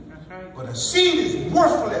seed. But a seed is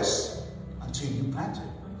worthless until you plant it.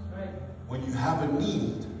 When you have a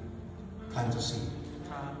need, plant a seed.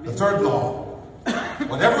 The third law,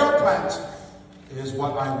 whatever I plant is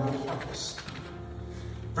what I will harvest.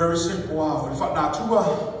 Very simple. In fact, now tu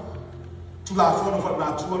la phone of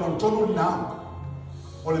now tu on tono now.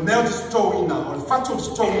 Or the mail just told now, or the factor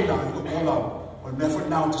just told now, you go all up. Or the method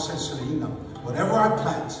now to say now. Whatever I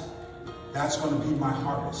plant, that's going to be my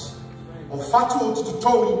harvest. Or fatu to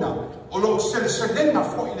told now, or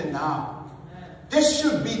say now. This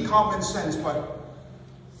should be common sense, but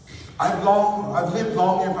I've lived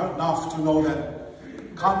long enough to know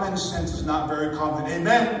that common sense is not very common.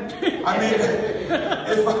 Amen? I mean,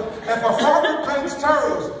 if a farmer plants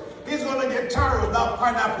taros, he's going to get taros, not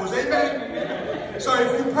pineapples. Amen? So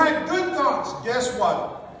if you plant good thoughts, guess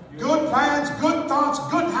what? Good plans, good thoughts,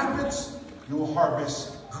 good habits, you'll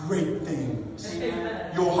harvest great things.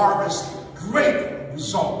 Amen. You'll harvest great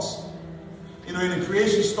results. You know, in the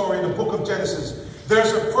creation story in the book of Genesis,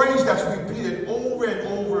 there's a phrase that's repeated over and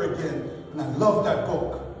over again. And I love that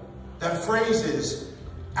book. That phrase is,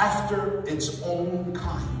 after its own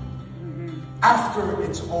kind. After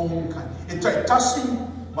its own kind.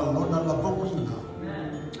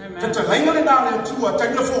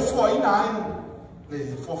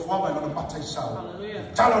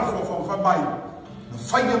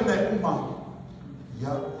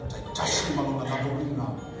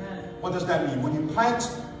 What does that mean? When you plant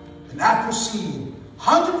an apple seed,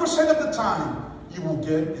 100% of the time, you will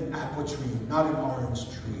get an apple tree, not an orange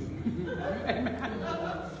tree.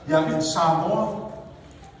 Yeah, in Samoa,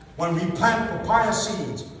 when we plant papaya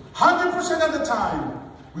seeds, 100% of the time,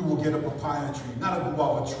 we will get a papaya tree, not a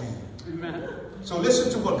guava tree. Amen. So listen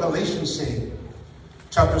to what Galatians say,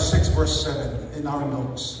 chapter 6, verse 7 in our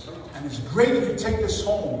notes. And it's great if you take this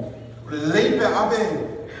home.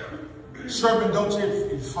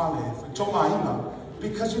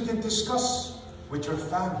 Because you can discuss with your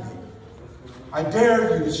family. I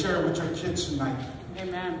dare you to share with your kids tonight.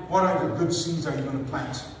 Amen. What are the good seeds are you going to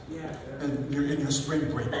plant Yeah. in your spring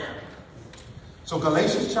break? So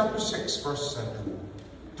Galatians chapter 6, verse 7.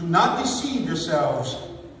 Do not deceive yourselves.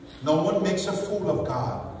 No one makes a fool of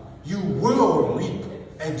God. You will reap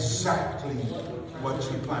exactly what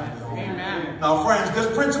you plant. Amen. Now, friends, this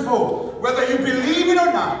principle, whether you believe it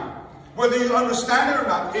or not, whether you understand it or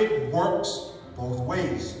not, it works both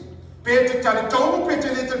ways. So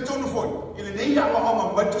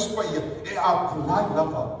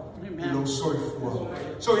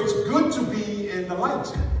it's good to be in the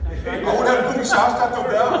light.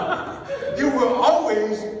 You will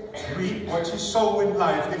always reap what you sow in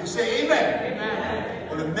life. Can you say amen? Amen.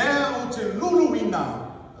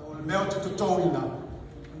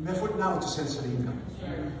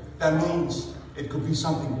 That means it could be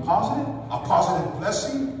something positive, a positive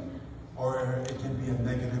blessing, or it can be a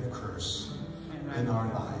negative curse in our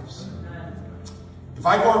lives. If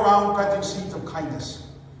I go around planting seeds of kindness,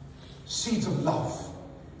 seeds of love,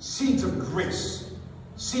 seeds of grace,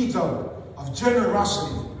 seeds of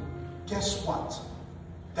generosity, guess what?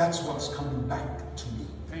 That's what's coming back to me.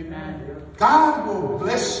 Amen. God will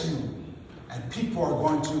bless you, and people are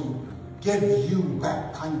going to give you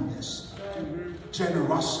back kindness,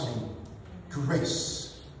 generosity,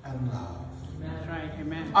 grace, and love. That's right.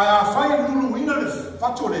 Amen. I find Lulu in the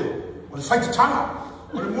fatole, or the fight Tana,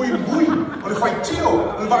 or the Mui, or the fight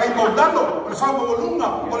Tio, or the Baimodano, or the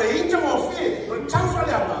Fabolunga, or the Itamorphe, or the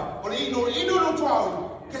Tanfaliana, or the Ino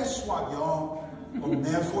Twali. Guess what, y'all? And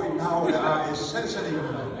therefore now I is sensitive.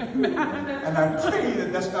 And I pray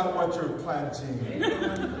that that's not what you're planting.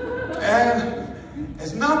 And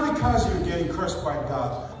it's not because you're getting cursed by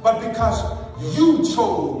God, but because you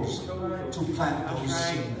chose to plant those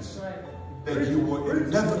seeds that you will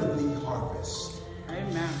inevitably harvest.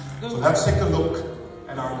 Amen. So let's take a look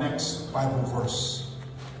at our next Bible verse.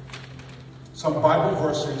 Some Bible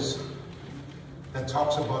verses that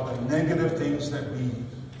talks about the negative things that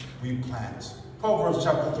we plant. Proverbs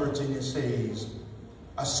chapter 13, it says,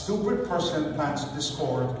 a stupid person plants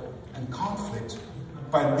discord and conflict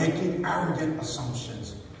by making arrogant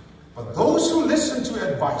assumptions. But those who listen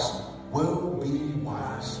to advice will be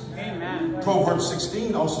wise. Amen. Proverbs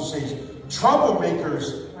 16 also says,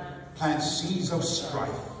 troublemakers plant seeds of strife,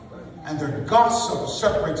 and their gossip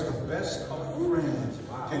separates the best of friends.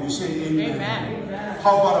 Can you say amen? Amen.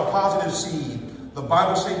 How about a positive seed? The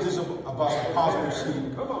Bible says this about a positive seed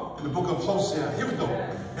in the book of Hosea. Here we go.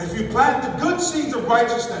 If you plant the good seeds of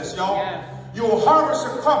righteousness, y'all, you will harvest a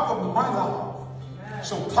crop of my love.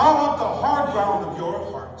 So plow up the hard ground of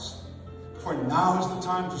your hearts. For now is the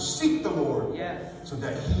time to seek the Lord, so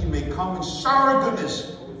that he may come and shower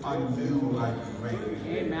goodness on you like rain.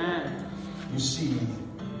 Amen. You see,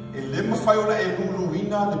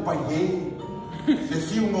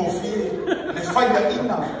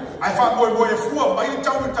 I thought boy if you are my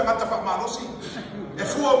tangata fa marosi.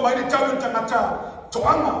 If you are my tangata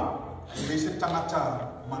toanga. They said tangata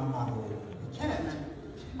manmaro. You can't.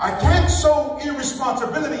 I can't sow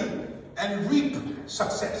irresponsibility and reap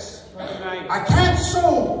success. Right. I can't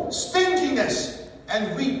sow stinginess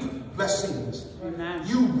and reap blessings. Amen.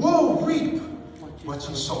 You will reap what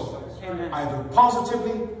you sow, either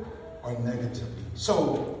positively or negatively.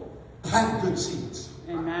 So plant good seeds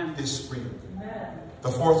this spring. The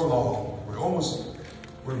fourth law.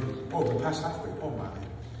 We're past halfway. Oh my.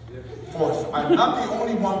 Fourth, I'm not the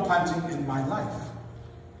only one planting in my life.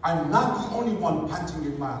 I'm not the only one planting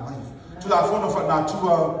in my life. To la fono fa na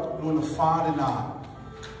tua no fa na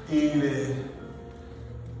ele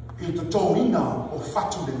to toina o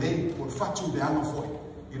fatu de lei o fatu de ama foi.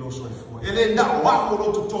 Ilo so fu. Ele na wa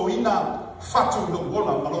ko to toina fatu no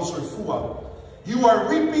bola malo so fu. You are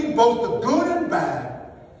reaping both the good and bad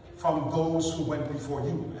from those who went before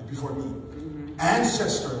you and before me.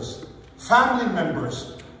 Ancestors, family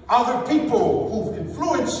members, other people who've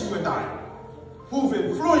influenced you and I, who've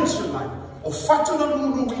influenced your life. O fatuna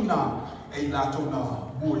luluina e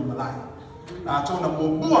natona bui malai. Natona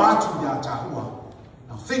mo atu ya tahua.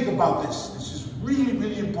 Now think about this. This is really,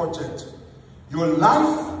 really important. Your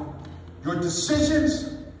life, your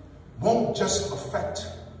decisions won't just affect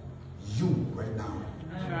you right now.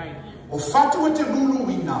 Right.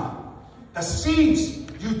 The seeds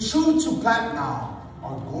you choose to plant now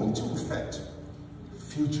are going to affect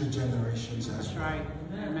future generations as well. Right.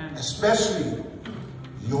 Amen. Especially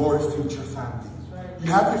your future family.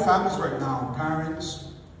 You have your families right now, parents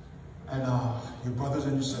and your brothers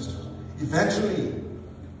and your sisters. Eventually,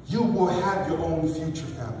 you will have your own future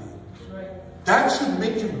family. That should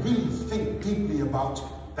make you really think deeply about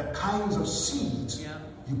the kinds of seeds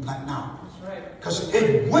you plant now. Because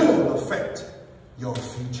it will affect your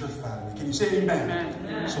future family. Can you say amen?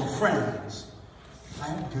 Amen. So friends,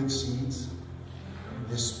 plant good seeds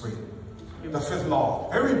this spring. The fifth law,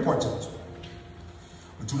 very important.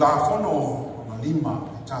 Tulafono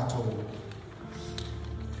malima tato.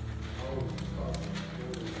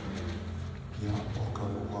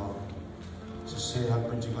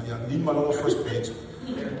 First page.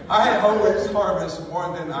 I always harvest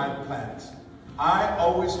more than I plant. I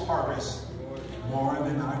always harvest more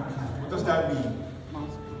than I plant. What does that mean?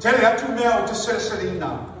 Tell you to mail to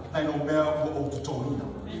Selina. I know mail to Tolina.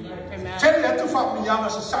 Tell you to fuck me young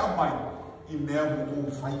as a sound mind.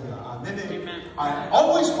 I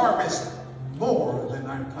always harvest more than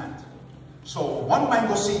I plant. So one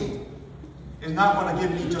mango seed is not going to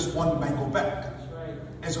give me just one mango back.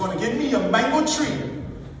 It's going to give me a mango tree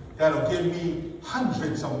that'll give me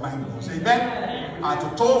hundreds of mangoes. Amen.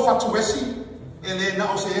 Atoto fatuesi ele na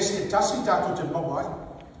osiesi tasi tato te mawai.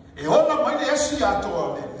 E ona mai esi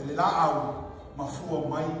ato le la au mafua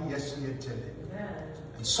mai yesi etele.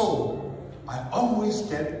 And so I always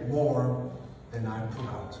get more than I put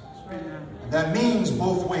out. And that means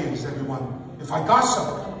both ways, everyone. If I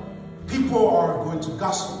gossip, people are going to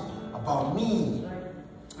gossip about me.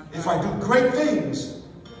 If I do great things,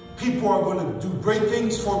 people are going to do great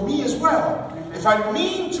things for me as well. If I'm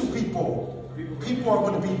mean to people, people are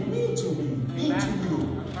going to be mean to me, mean to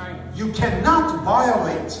you. You cannot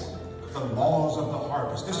violate the laws of the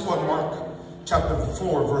harvest. This is what Mark chapter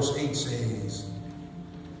 4 verse 8 says.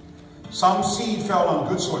 Some seed fell on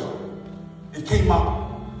good soil. It came up,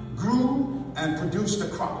 grew, and produced a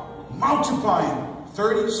crop, multiplying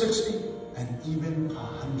 30, 60, and even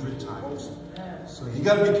 100 times. So you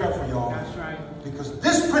got to be careful, y'all. That's right. Because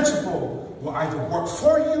this principle will either work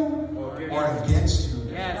for you or against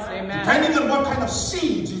you. Yes, amen. Depending on what kind of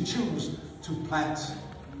seeds you choose to plant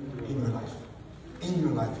in your life. In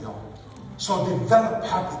your life, y'all. So develop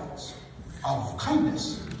habits of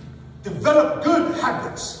kindness. Develop good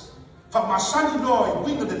habits. Famasani no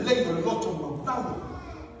wingo de lei o loto no nalo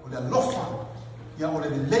o le lofa ya o le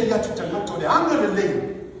lei ya tuta loto le anga le lei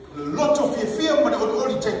o le loto fia mo le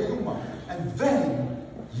ori te yuma, and then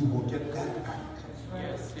you will get that back.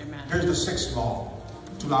 Yes, amen. Here's the sixth law.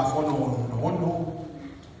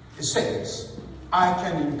 It says, I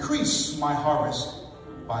can increase my harvest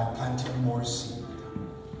by planting more seed.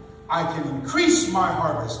 I can increase my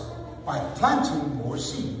harvest by planting more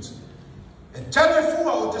seeds. Amen.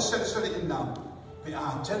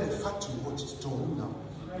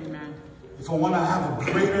 If I want to have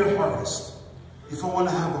a greater harvest, if I want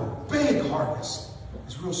to have a big harvest,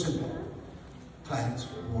 it's real simple. Plant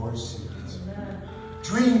more seeds.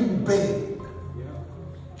 Dream big.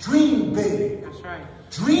 Dream big. That's right.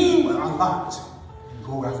 Dream a lot and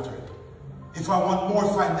go after it. If I want more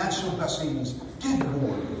financial blessings, give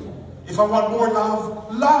more. If I want more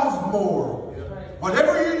love, love more.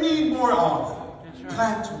 Whatever you need more of,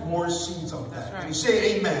 plant more seeds of that. Right. You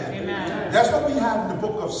say amen. Amen. That's what we have in the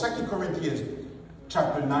book of 2 Corinthians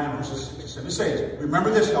chapter 9 verses 6 and 7. It says, remember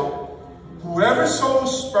this, y'all. Whoever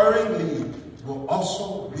sows sparingly will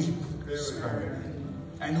also reap sparingly.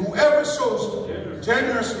 And whoever sows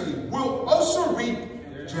generously will also reap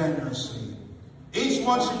generously. Each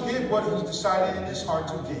one should give what he's decided in his heart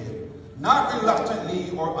to give, not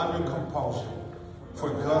reluctantly or under compulsion.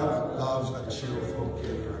 For God loves a cheerful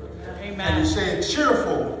giver. Amen. And you say it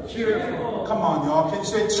cheerful. Cheerful. Come on, y'all. Can you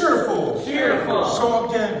say it cheerful? Cheerful. So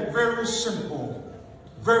again, very simple,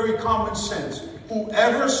 very common sense.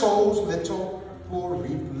 Whoever sows little will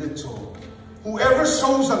reap little. Whoever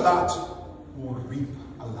sows a lot will reap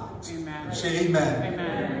a lot. Amen. You say amen.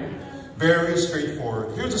 Amen. Very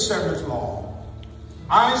straightforward. Here's the seventh law.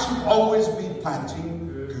 I should always be planting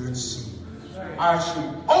good seed. I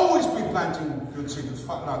should always be planting good seed.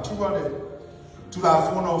 Now, two other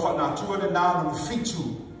now on feet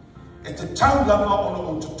two. At the town lama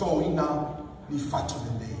on the totoina ni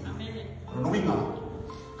fatulele. Ronoina,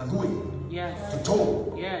 Nalui, yes.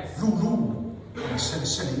 Toto, Yes. Lulu, and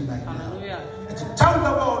Hallelujah. at the town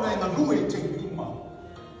lama on Nalui take Lima.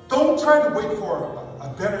 Don't try to wait for a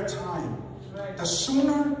better time. The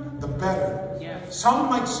sooner, the better. Yes. Some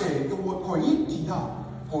might say,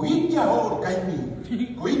 Koitia or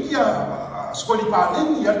kaimi. Koitia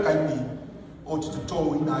skolipalin ya kaimi. Or to the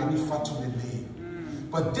toe in I fatulele.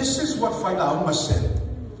 But this is what Philauma said.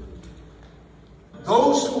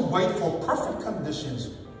 Those who wait for perfect conditions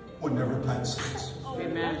will never plant seeds.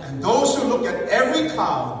 Amen. And those who look at every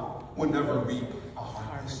cloud will never reap a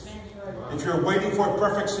harvest. If you're waiting for a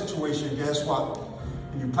perfect situation, guess what?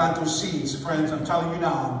 When you plant those seeds, friends, I'm telling you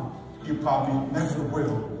now, you probably never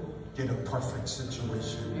will get a perfect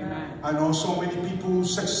situation. Amen. I know so many people who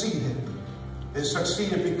succeeded They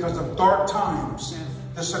succeeded because of dark times.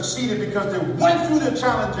 They succeeded because they went through the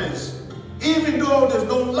challenges. Even though there's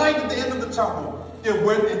no light at the end of the tunnel, they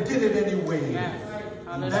went and did it anyway.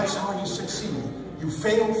 And that's how you succeed. You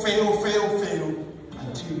fail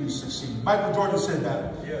until you succeed. Michael Jordan said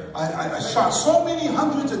that. I shot so many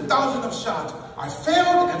hundreds and thousands of shots. I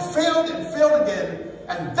failed and failed and failed again.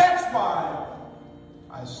 And that's why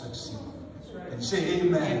I succeed. And say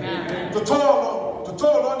amen.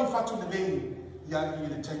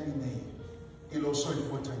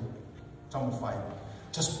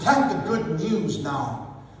 Just plant the good news now.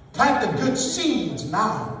 Plant the good seeds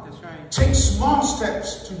now. That's right. Take small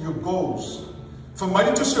steps to your goals. From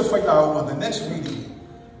the next reading,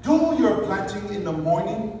 do your planting in the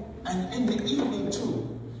morning and in the evening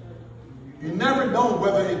too. You never know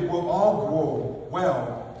whether it will all grow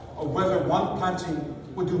well or whether one planting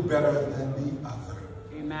will do better than the other.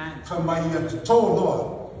 Amen. From my Lord,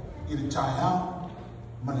 in the Taya,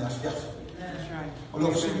 That's right.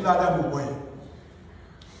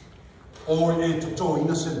 or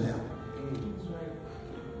innocent now.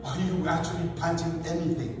 Are you actually planting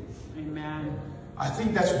anything? Amen. I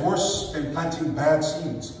think that's worse than planting bad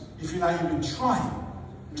seeds. If you're not even trying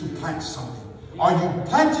to plant something. Are you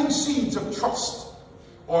planting seeds of trust?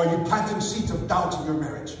 Or are you planting seeds of doubt in your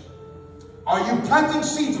marriage? Are you planting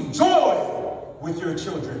seeds of joy with your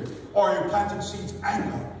children? Or are you planting seeds of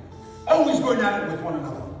anger? Always going at it with one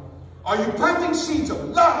another. Are you planting seeds of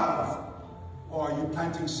love? Or are you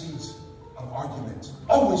planting seeds of argument?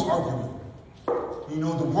 Always arguing. You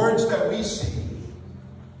know, the words that we say,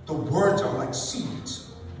 the words are like seeds.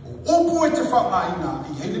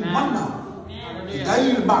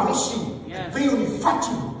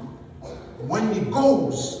 When it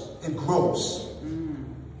goes, it grows.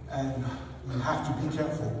 And you have to be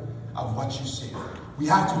careful of what you say. We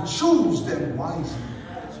have to choose them wisely.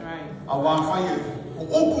 That's right.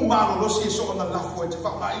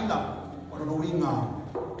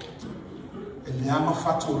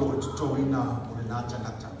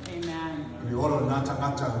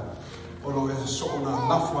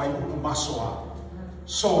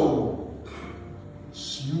 So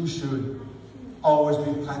you should always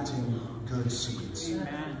be planting good seeds.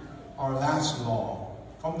 Amen. Our last law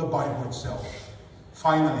from the Bible itself.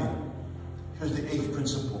 Finally, here's the 8th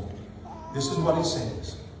principle. This is what it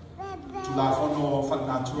says.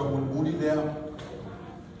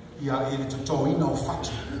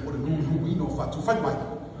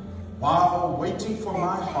 While waiting for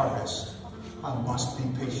my harvest, I must be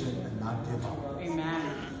patient and not give up. Amen.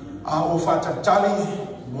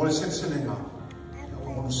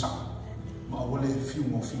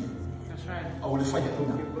 That's right.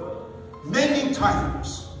 Many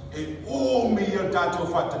times, and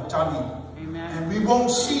we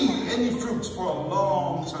won't see any fruits for a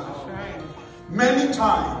long time. That's right. Many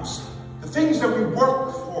times, the things that we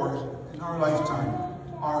work for in our lifetime,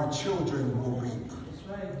 our children will reap.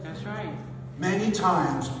 That's right. Many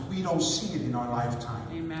times, we don't see it in our lifetime.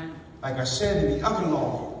 Amen. Like I said in the other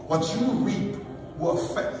law, what you reap will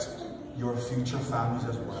affect your future families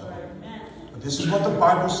as well. But this is what the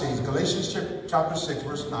Bible says, Galatians chapter 6,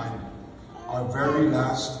 verse 9, our very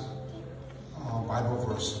last Bible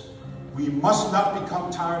verse. We must not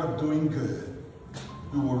become tired of doing good.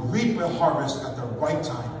 We will reap a harvest at the right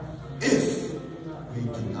time if we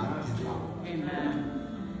do not give up. Amen.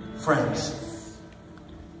 Friends,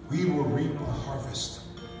 we will reap a harvest.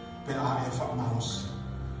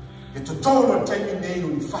 Ito tolo tenyu nei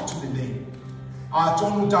un fatu de nei. A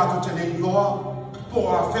tonu datu te nei loa, po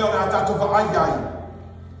a feo na datu va ayai.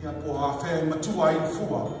 Ya po a feo matua i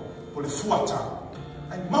fua, po le fuata.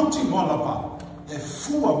 Ai mauti mola pa, e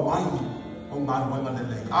fua mai o ngānu ma le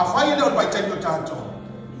lei. A whai leo bai tenyu tato,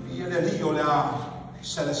 I le li o le a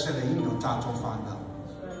sele ino tato whana.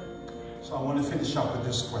 So I want to finish up with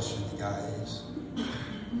this question, you guys.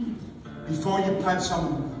 Before you plant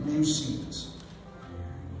some new seeds,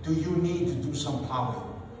 do you need to do some plowing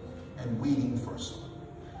and weeding first?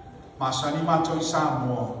 Masani mato isa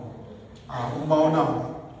mo umaona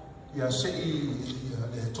ya sei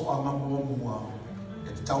le to ama mo e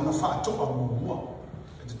te tauna fa to ama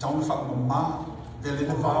e te tauna fa mama vele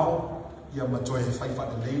na vao ya mato e fai fa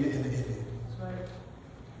le ele.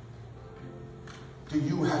 Do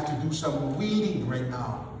you have to do some weeding right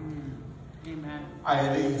now? Amen.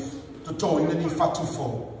 I leave to to in the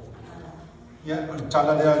fatufo. Yeah,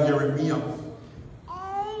 Taladea Jeremiah.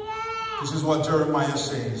 This is what Jeremiah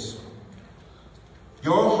says.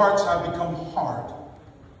 Your hearts have become hard,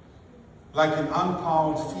 like an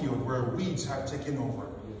unplowed field where weeds have taken over.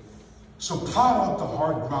 So plow out the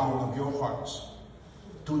hard ground of your hearts.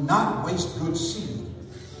 Do not waste good seed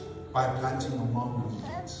by planting among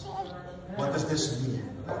weeds. What does this mean?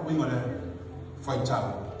 We're going to find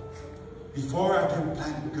out. Before I can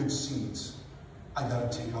plant good seeds, I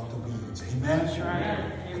got to take out the weeds. Amen? That's right.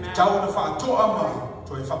 Amen. I told the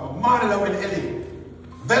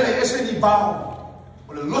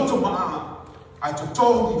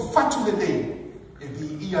fatu the day, if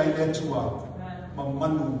the EI led to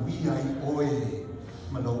Mamanu Wiai Oe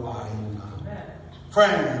Malo Ayuna.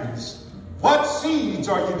 Friends, what seeds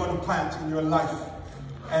are you going to plant in your life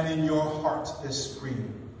and in your heart this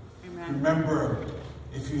spring? Amen. Remember,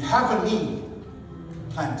 if you have a need,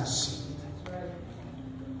 plant a seed.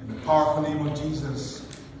 In the powerful name of Jesus,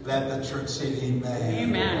 let the church say amen.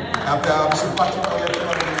 Amen.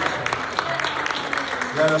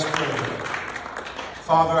 Let us pray.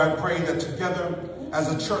 Father, I pray that together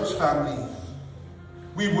as a church family,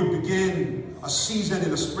 we would begin a season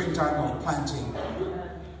in the springtime of planting.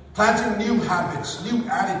 Planting new habits, new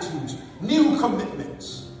attitudes, new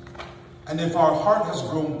commitments. And if our heart has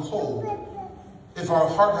grown cold, if our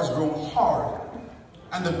heart has grown hard,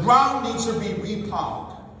 and the ground needs to be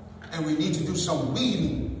replowed, and we need to do some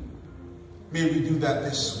weeding, may we do that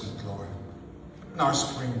this week, Lord, in our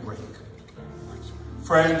spring break.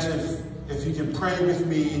 Friends, if you can pray with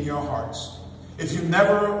me in your hearts, if you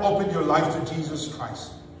never opened your life to Jesus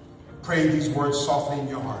Christ, pray these words softly in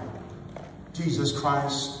your heart. Jesus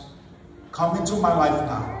Christ, come into my life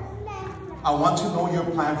now. I want to know your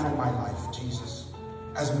plan for my life, Jesus,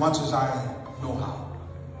 as much as I know how.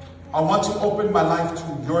 I want to open my life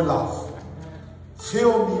to your love.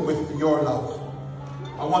 Fill me with your love.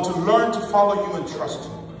 I want to learn to follow you and trust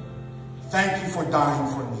you. Thank you for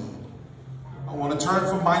dying for me. I want to turn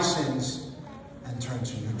from my sins and turn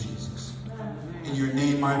to you, Jesus. In your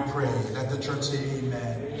name I pray. Let the church say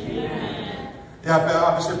amen. Amen.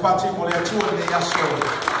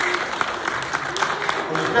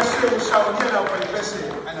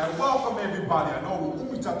 And I welcome everybody. I know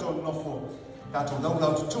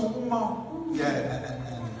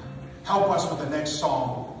and help us with the next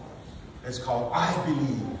song. It's called I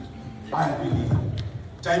Believe. I Believe.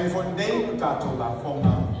 Time for today,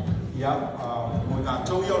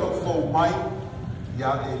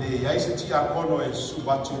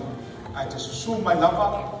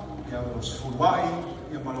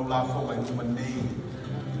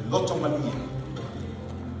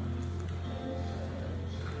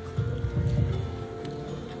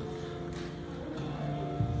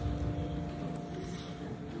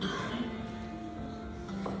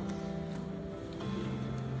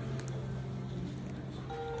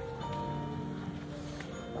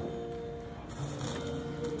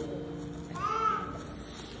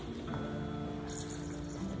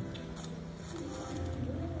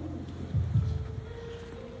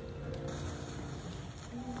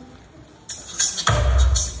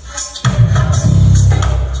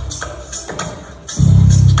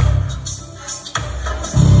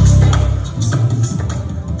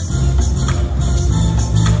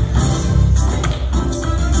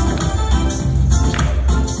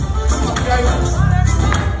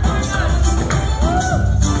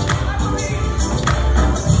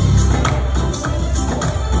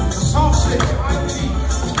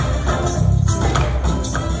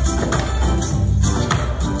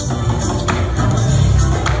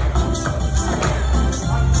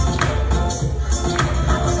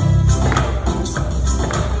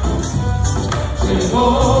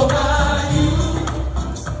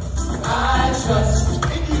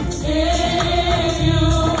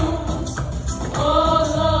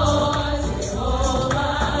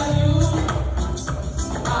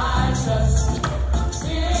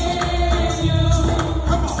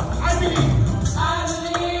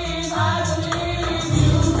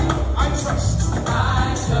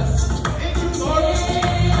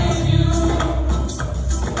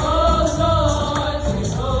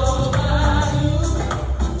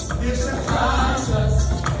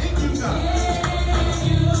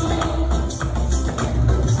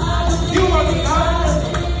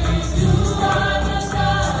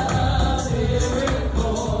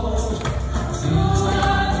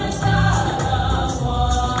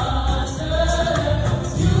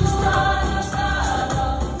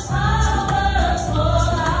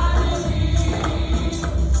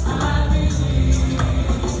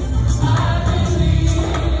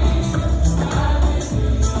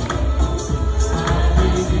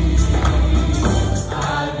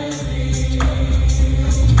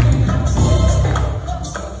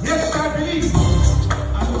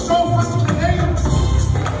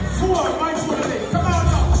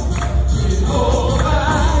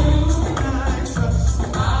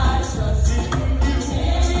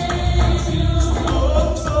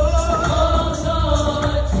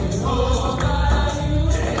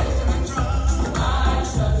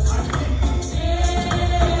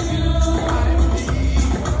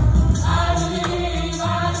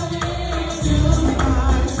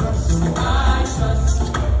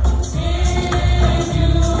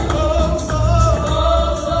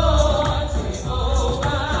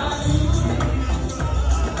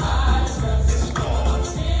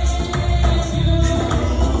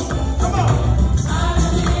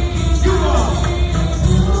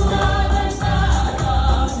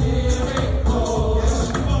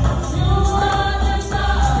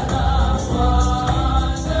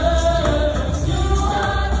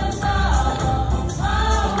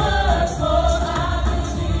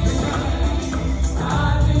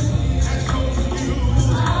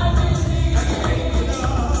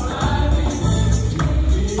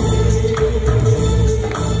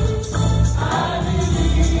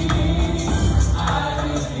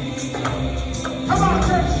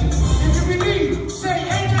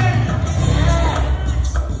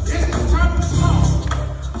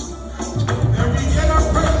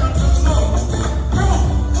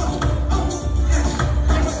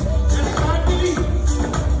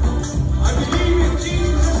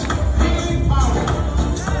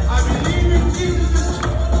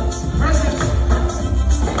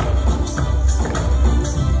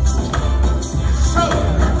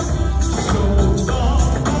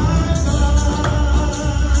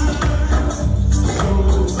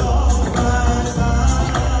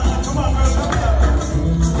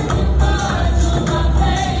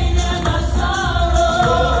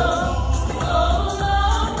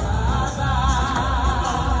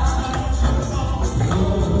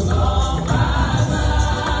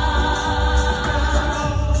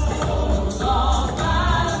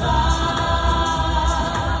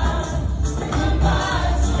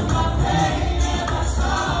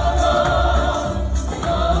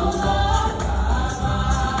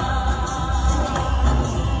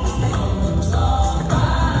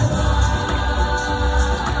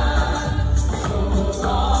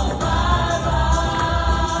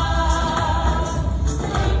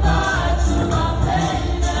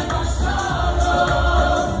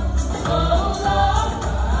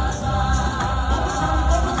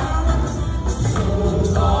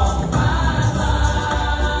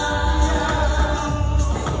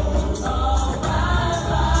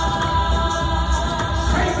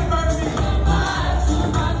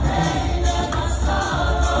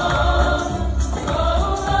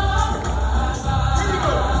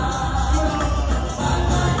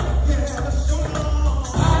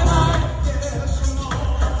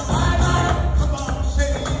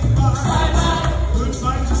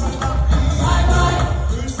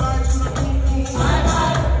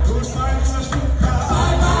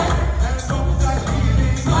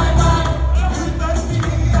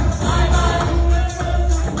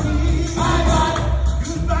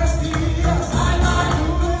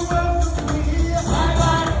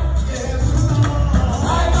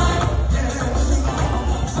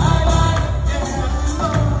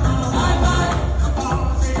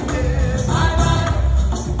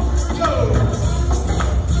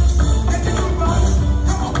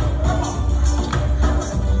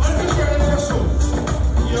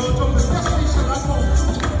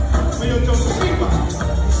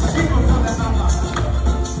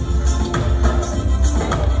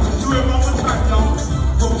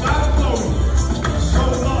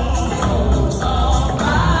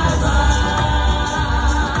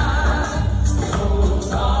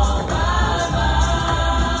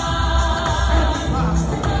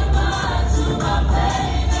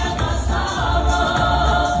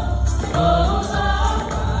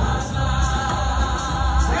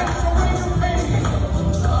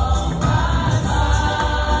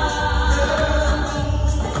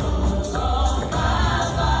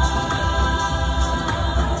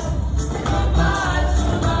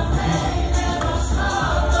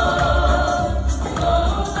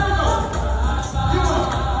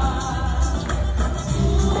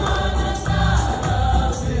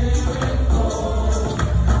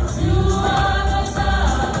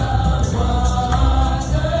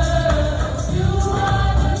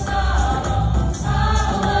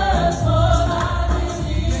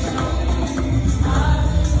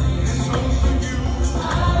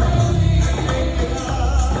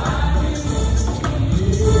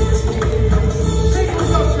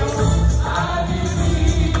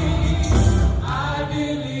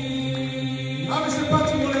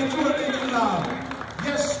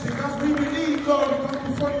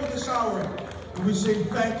 And we say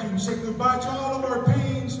thank you. We say goodbye to all of our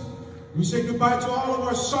pains. We say goodbye to all of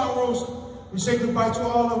our sorrows. We say goodbye to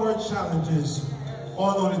all of our challenges.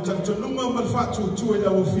 All on the to lunga malfatu to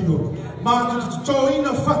ela ofilo. Ma to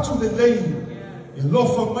ina fatu le lei. E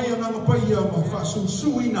lofa mai na paia ma fasu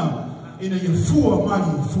suina ina ye fua mai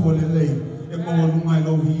fua le lei. E mo lunga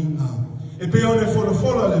lo hinga. E pe ole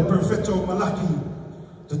fola le perfetto malaki.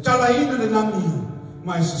 Te tala ina le nami.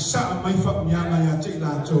 Mai se sa mai fa mianga ya te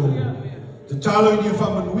la to. Te tala ina fa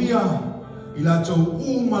manuia ila to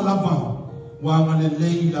malava. Wanga le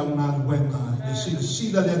lei la una wenga. Le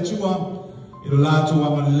sila le atua. Ilo lato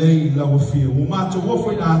wa malei la wafia. Umato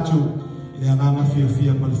wafo lato ile anganga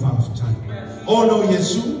fia malfafutai. Oh no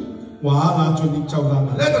Yesu wa lato ni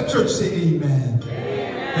taulanga. Let the church say amen.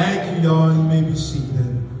 Amen. Thank you, y'all. You may be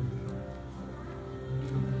seated.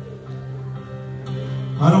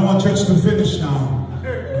 I don't want church to finish now.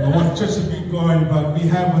 I want church to be going, but we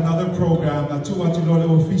have another program. Na tu watu lole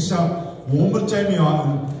ofisa. Uumbatemi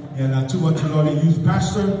on. Ya na tu watu lole youth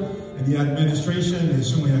pastor. The administration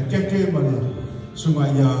is sumaya keke mana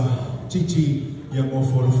sumaya titi ya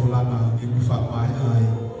mofolo folana imifa mai ai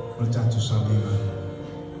matatu sabina.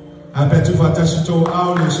 I bet you fatasuto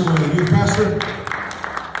ao le sumaya youth pastor.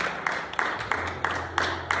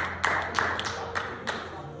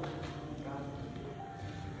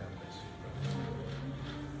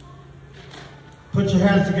 Put your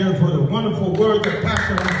hands together for the wonderful word that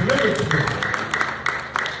Pastor has delivered today.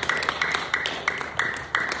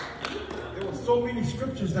 So many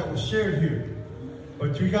scriptures that were shared here,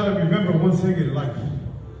 but you got to remember one thing in life: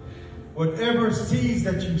 whatever seeds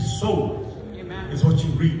that you sow is what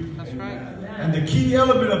you reap. That's right. And the key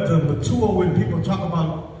element of the mature, when people talk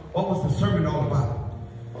about what was the sermon all about,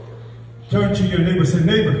 turn to your neighbor and say,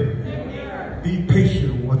 neighbor, be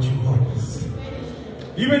patient with what you harvest.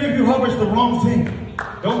 Even if you harvest the wrong thing,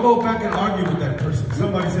 don't go back and argue with that person.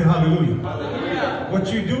 Somebody say hallelujah. Hallelujah. What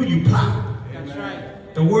you do, you plow. That's right.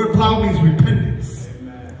 The word plow means repentance.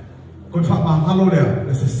 Amen.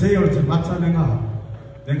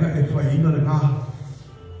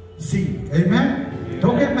 See, amen?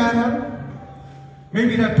 Don't get mad at him.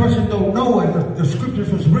 Maybe that person don't know as the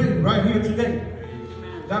scriptures was written right here today.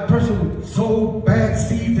 That person sowed bad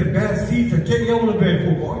seeds and get you over the bed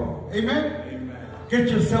for boy. Amen? Get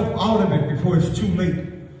yourself out of it before it's too late.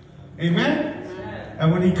 Amen?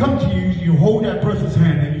 And when he comes to you, you hold that person's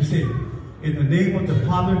hand and you say, in the name of the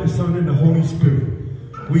Father, the Son, and the Holy Spirit,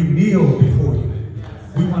 we kneel before you.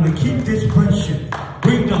 We want to keep this friendship,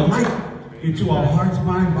 bring the light into our hearts,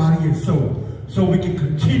 mind, body, and soul, so we can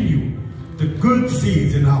continue the good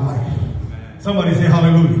seeds in our life. Somebody say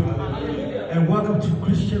hallelujah. Hallelujah. And welcome to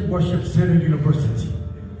Christian Worship Center University.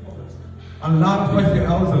 A lot of Christian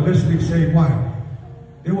elders are listening saying, why?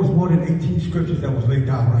 There was more than 18 scriptures that was laid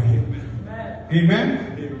down right here.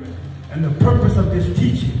 Amen? Amen. And the purpose of this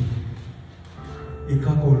teaching, amen?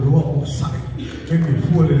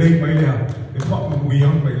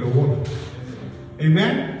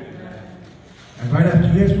 And right after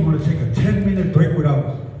this, we're going to take a 10-minute break with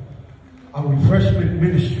our refreshment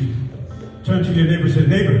ministry. Turn to your neighbor and say,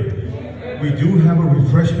 neighbor, we do have a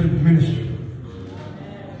refreshment ministry.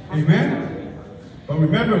 Amen? But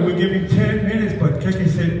remember, we're giving 10 minutes, but Keke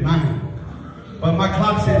said 9. But my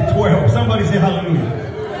clock said 12. Somebody say hallelujah.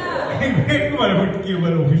 Amen.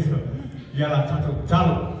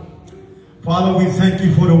 Father, we thank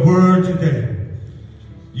you for the word today.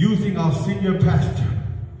 Using our senior pastor,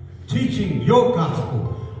 teaching your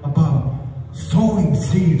gospel about sowing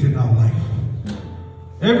seeds in our life.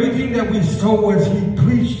 Everything that we sow as he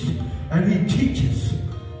preached and he teaches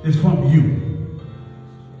is from you.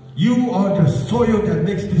 You are the soil that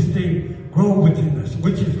makes this thing grow within us,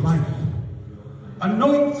 which is life.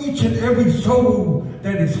 Anoint each and every soul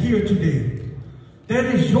that is here today. That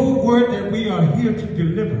is your word that we are here to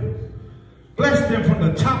deliver. Bless them from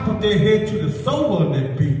the top of their head to the sole of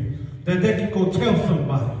their feet, that they can go tell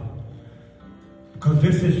somebody. Because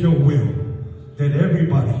this is your will, that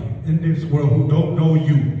everybody in this world who don't know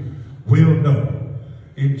you will know.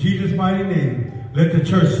 In Jesus' mighty name, let the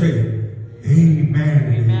church say, amen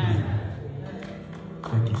and amen.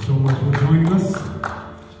 Thank you so much for joining us.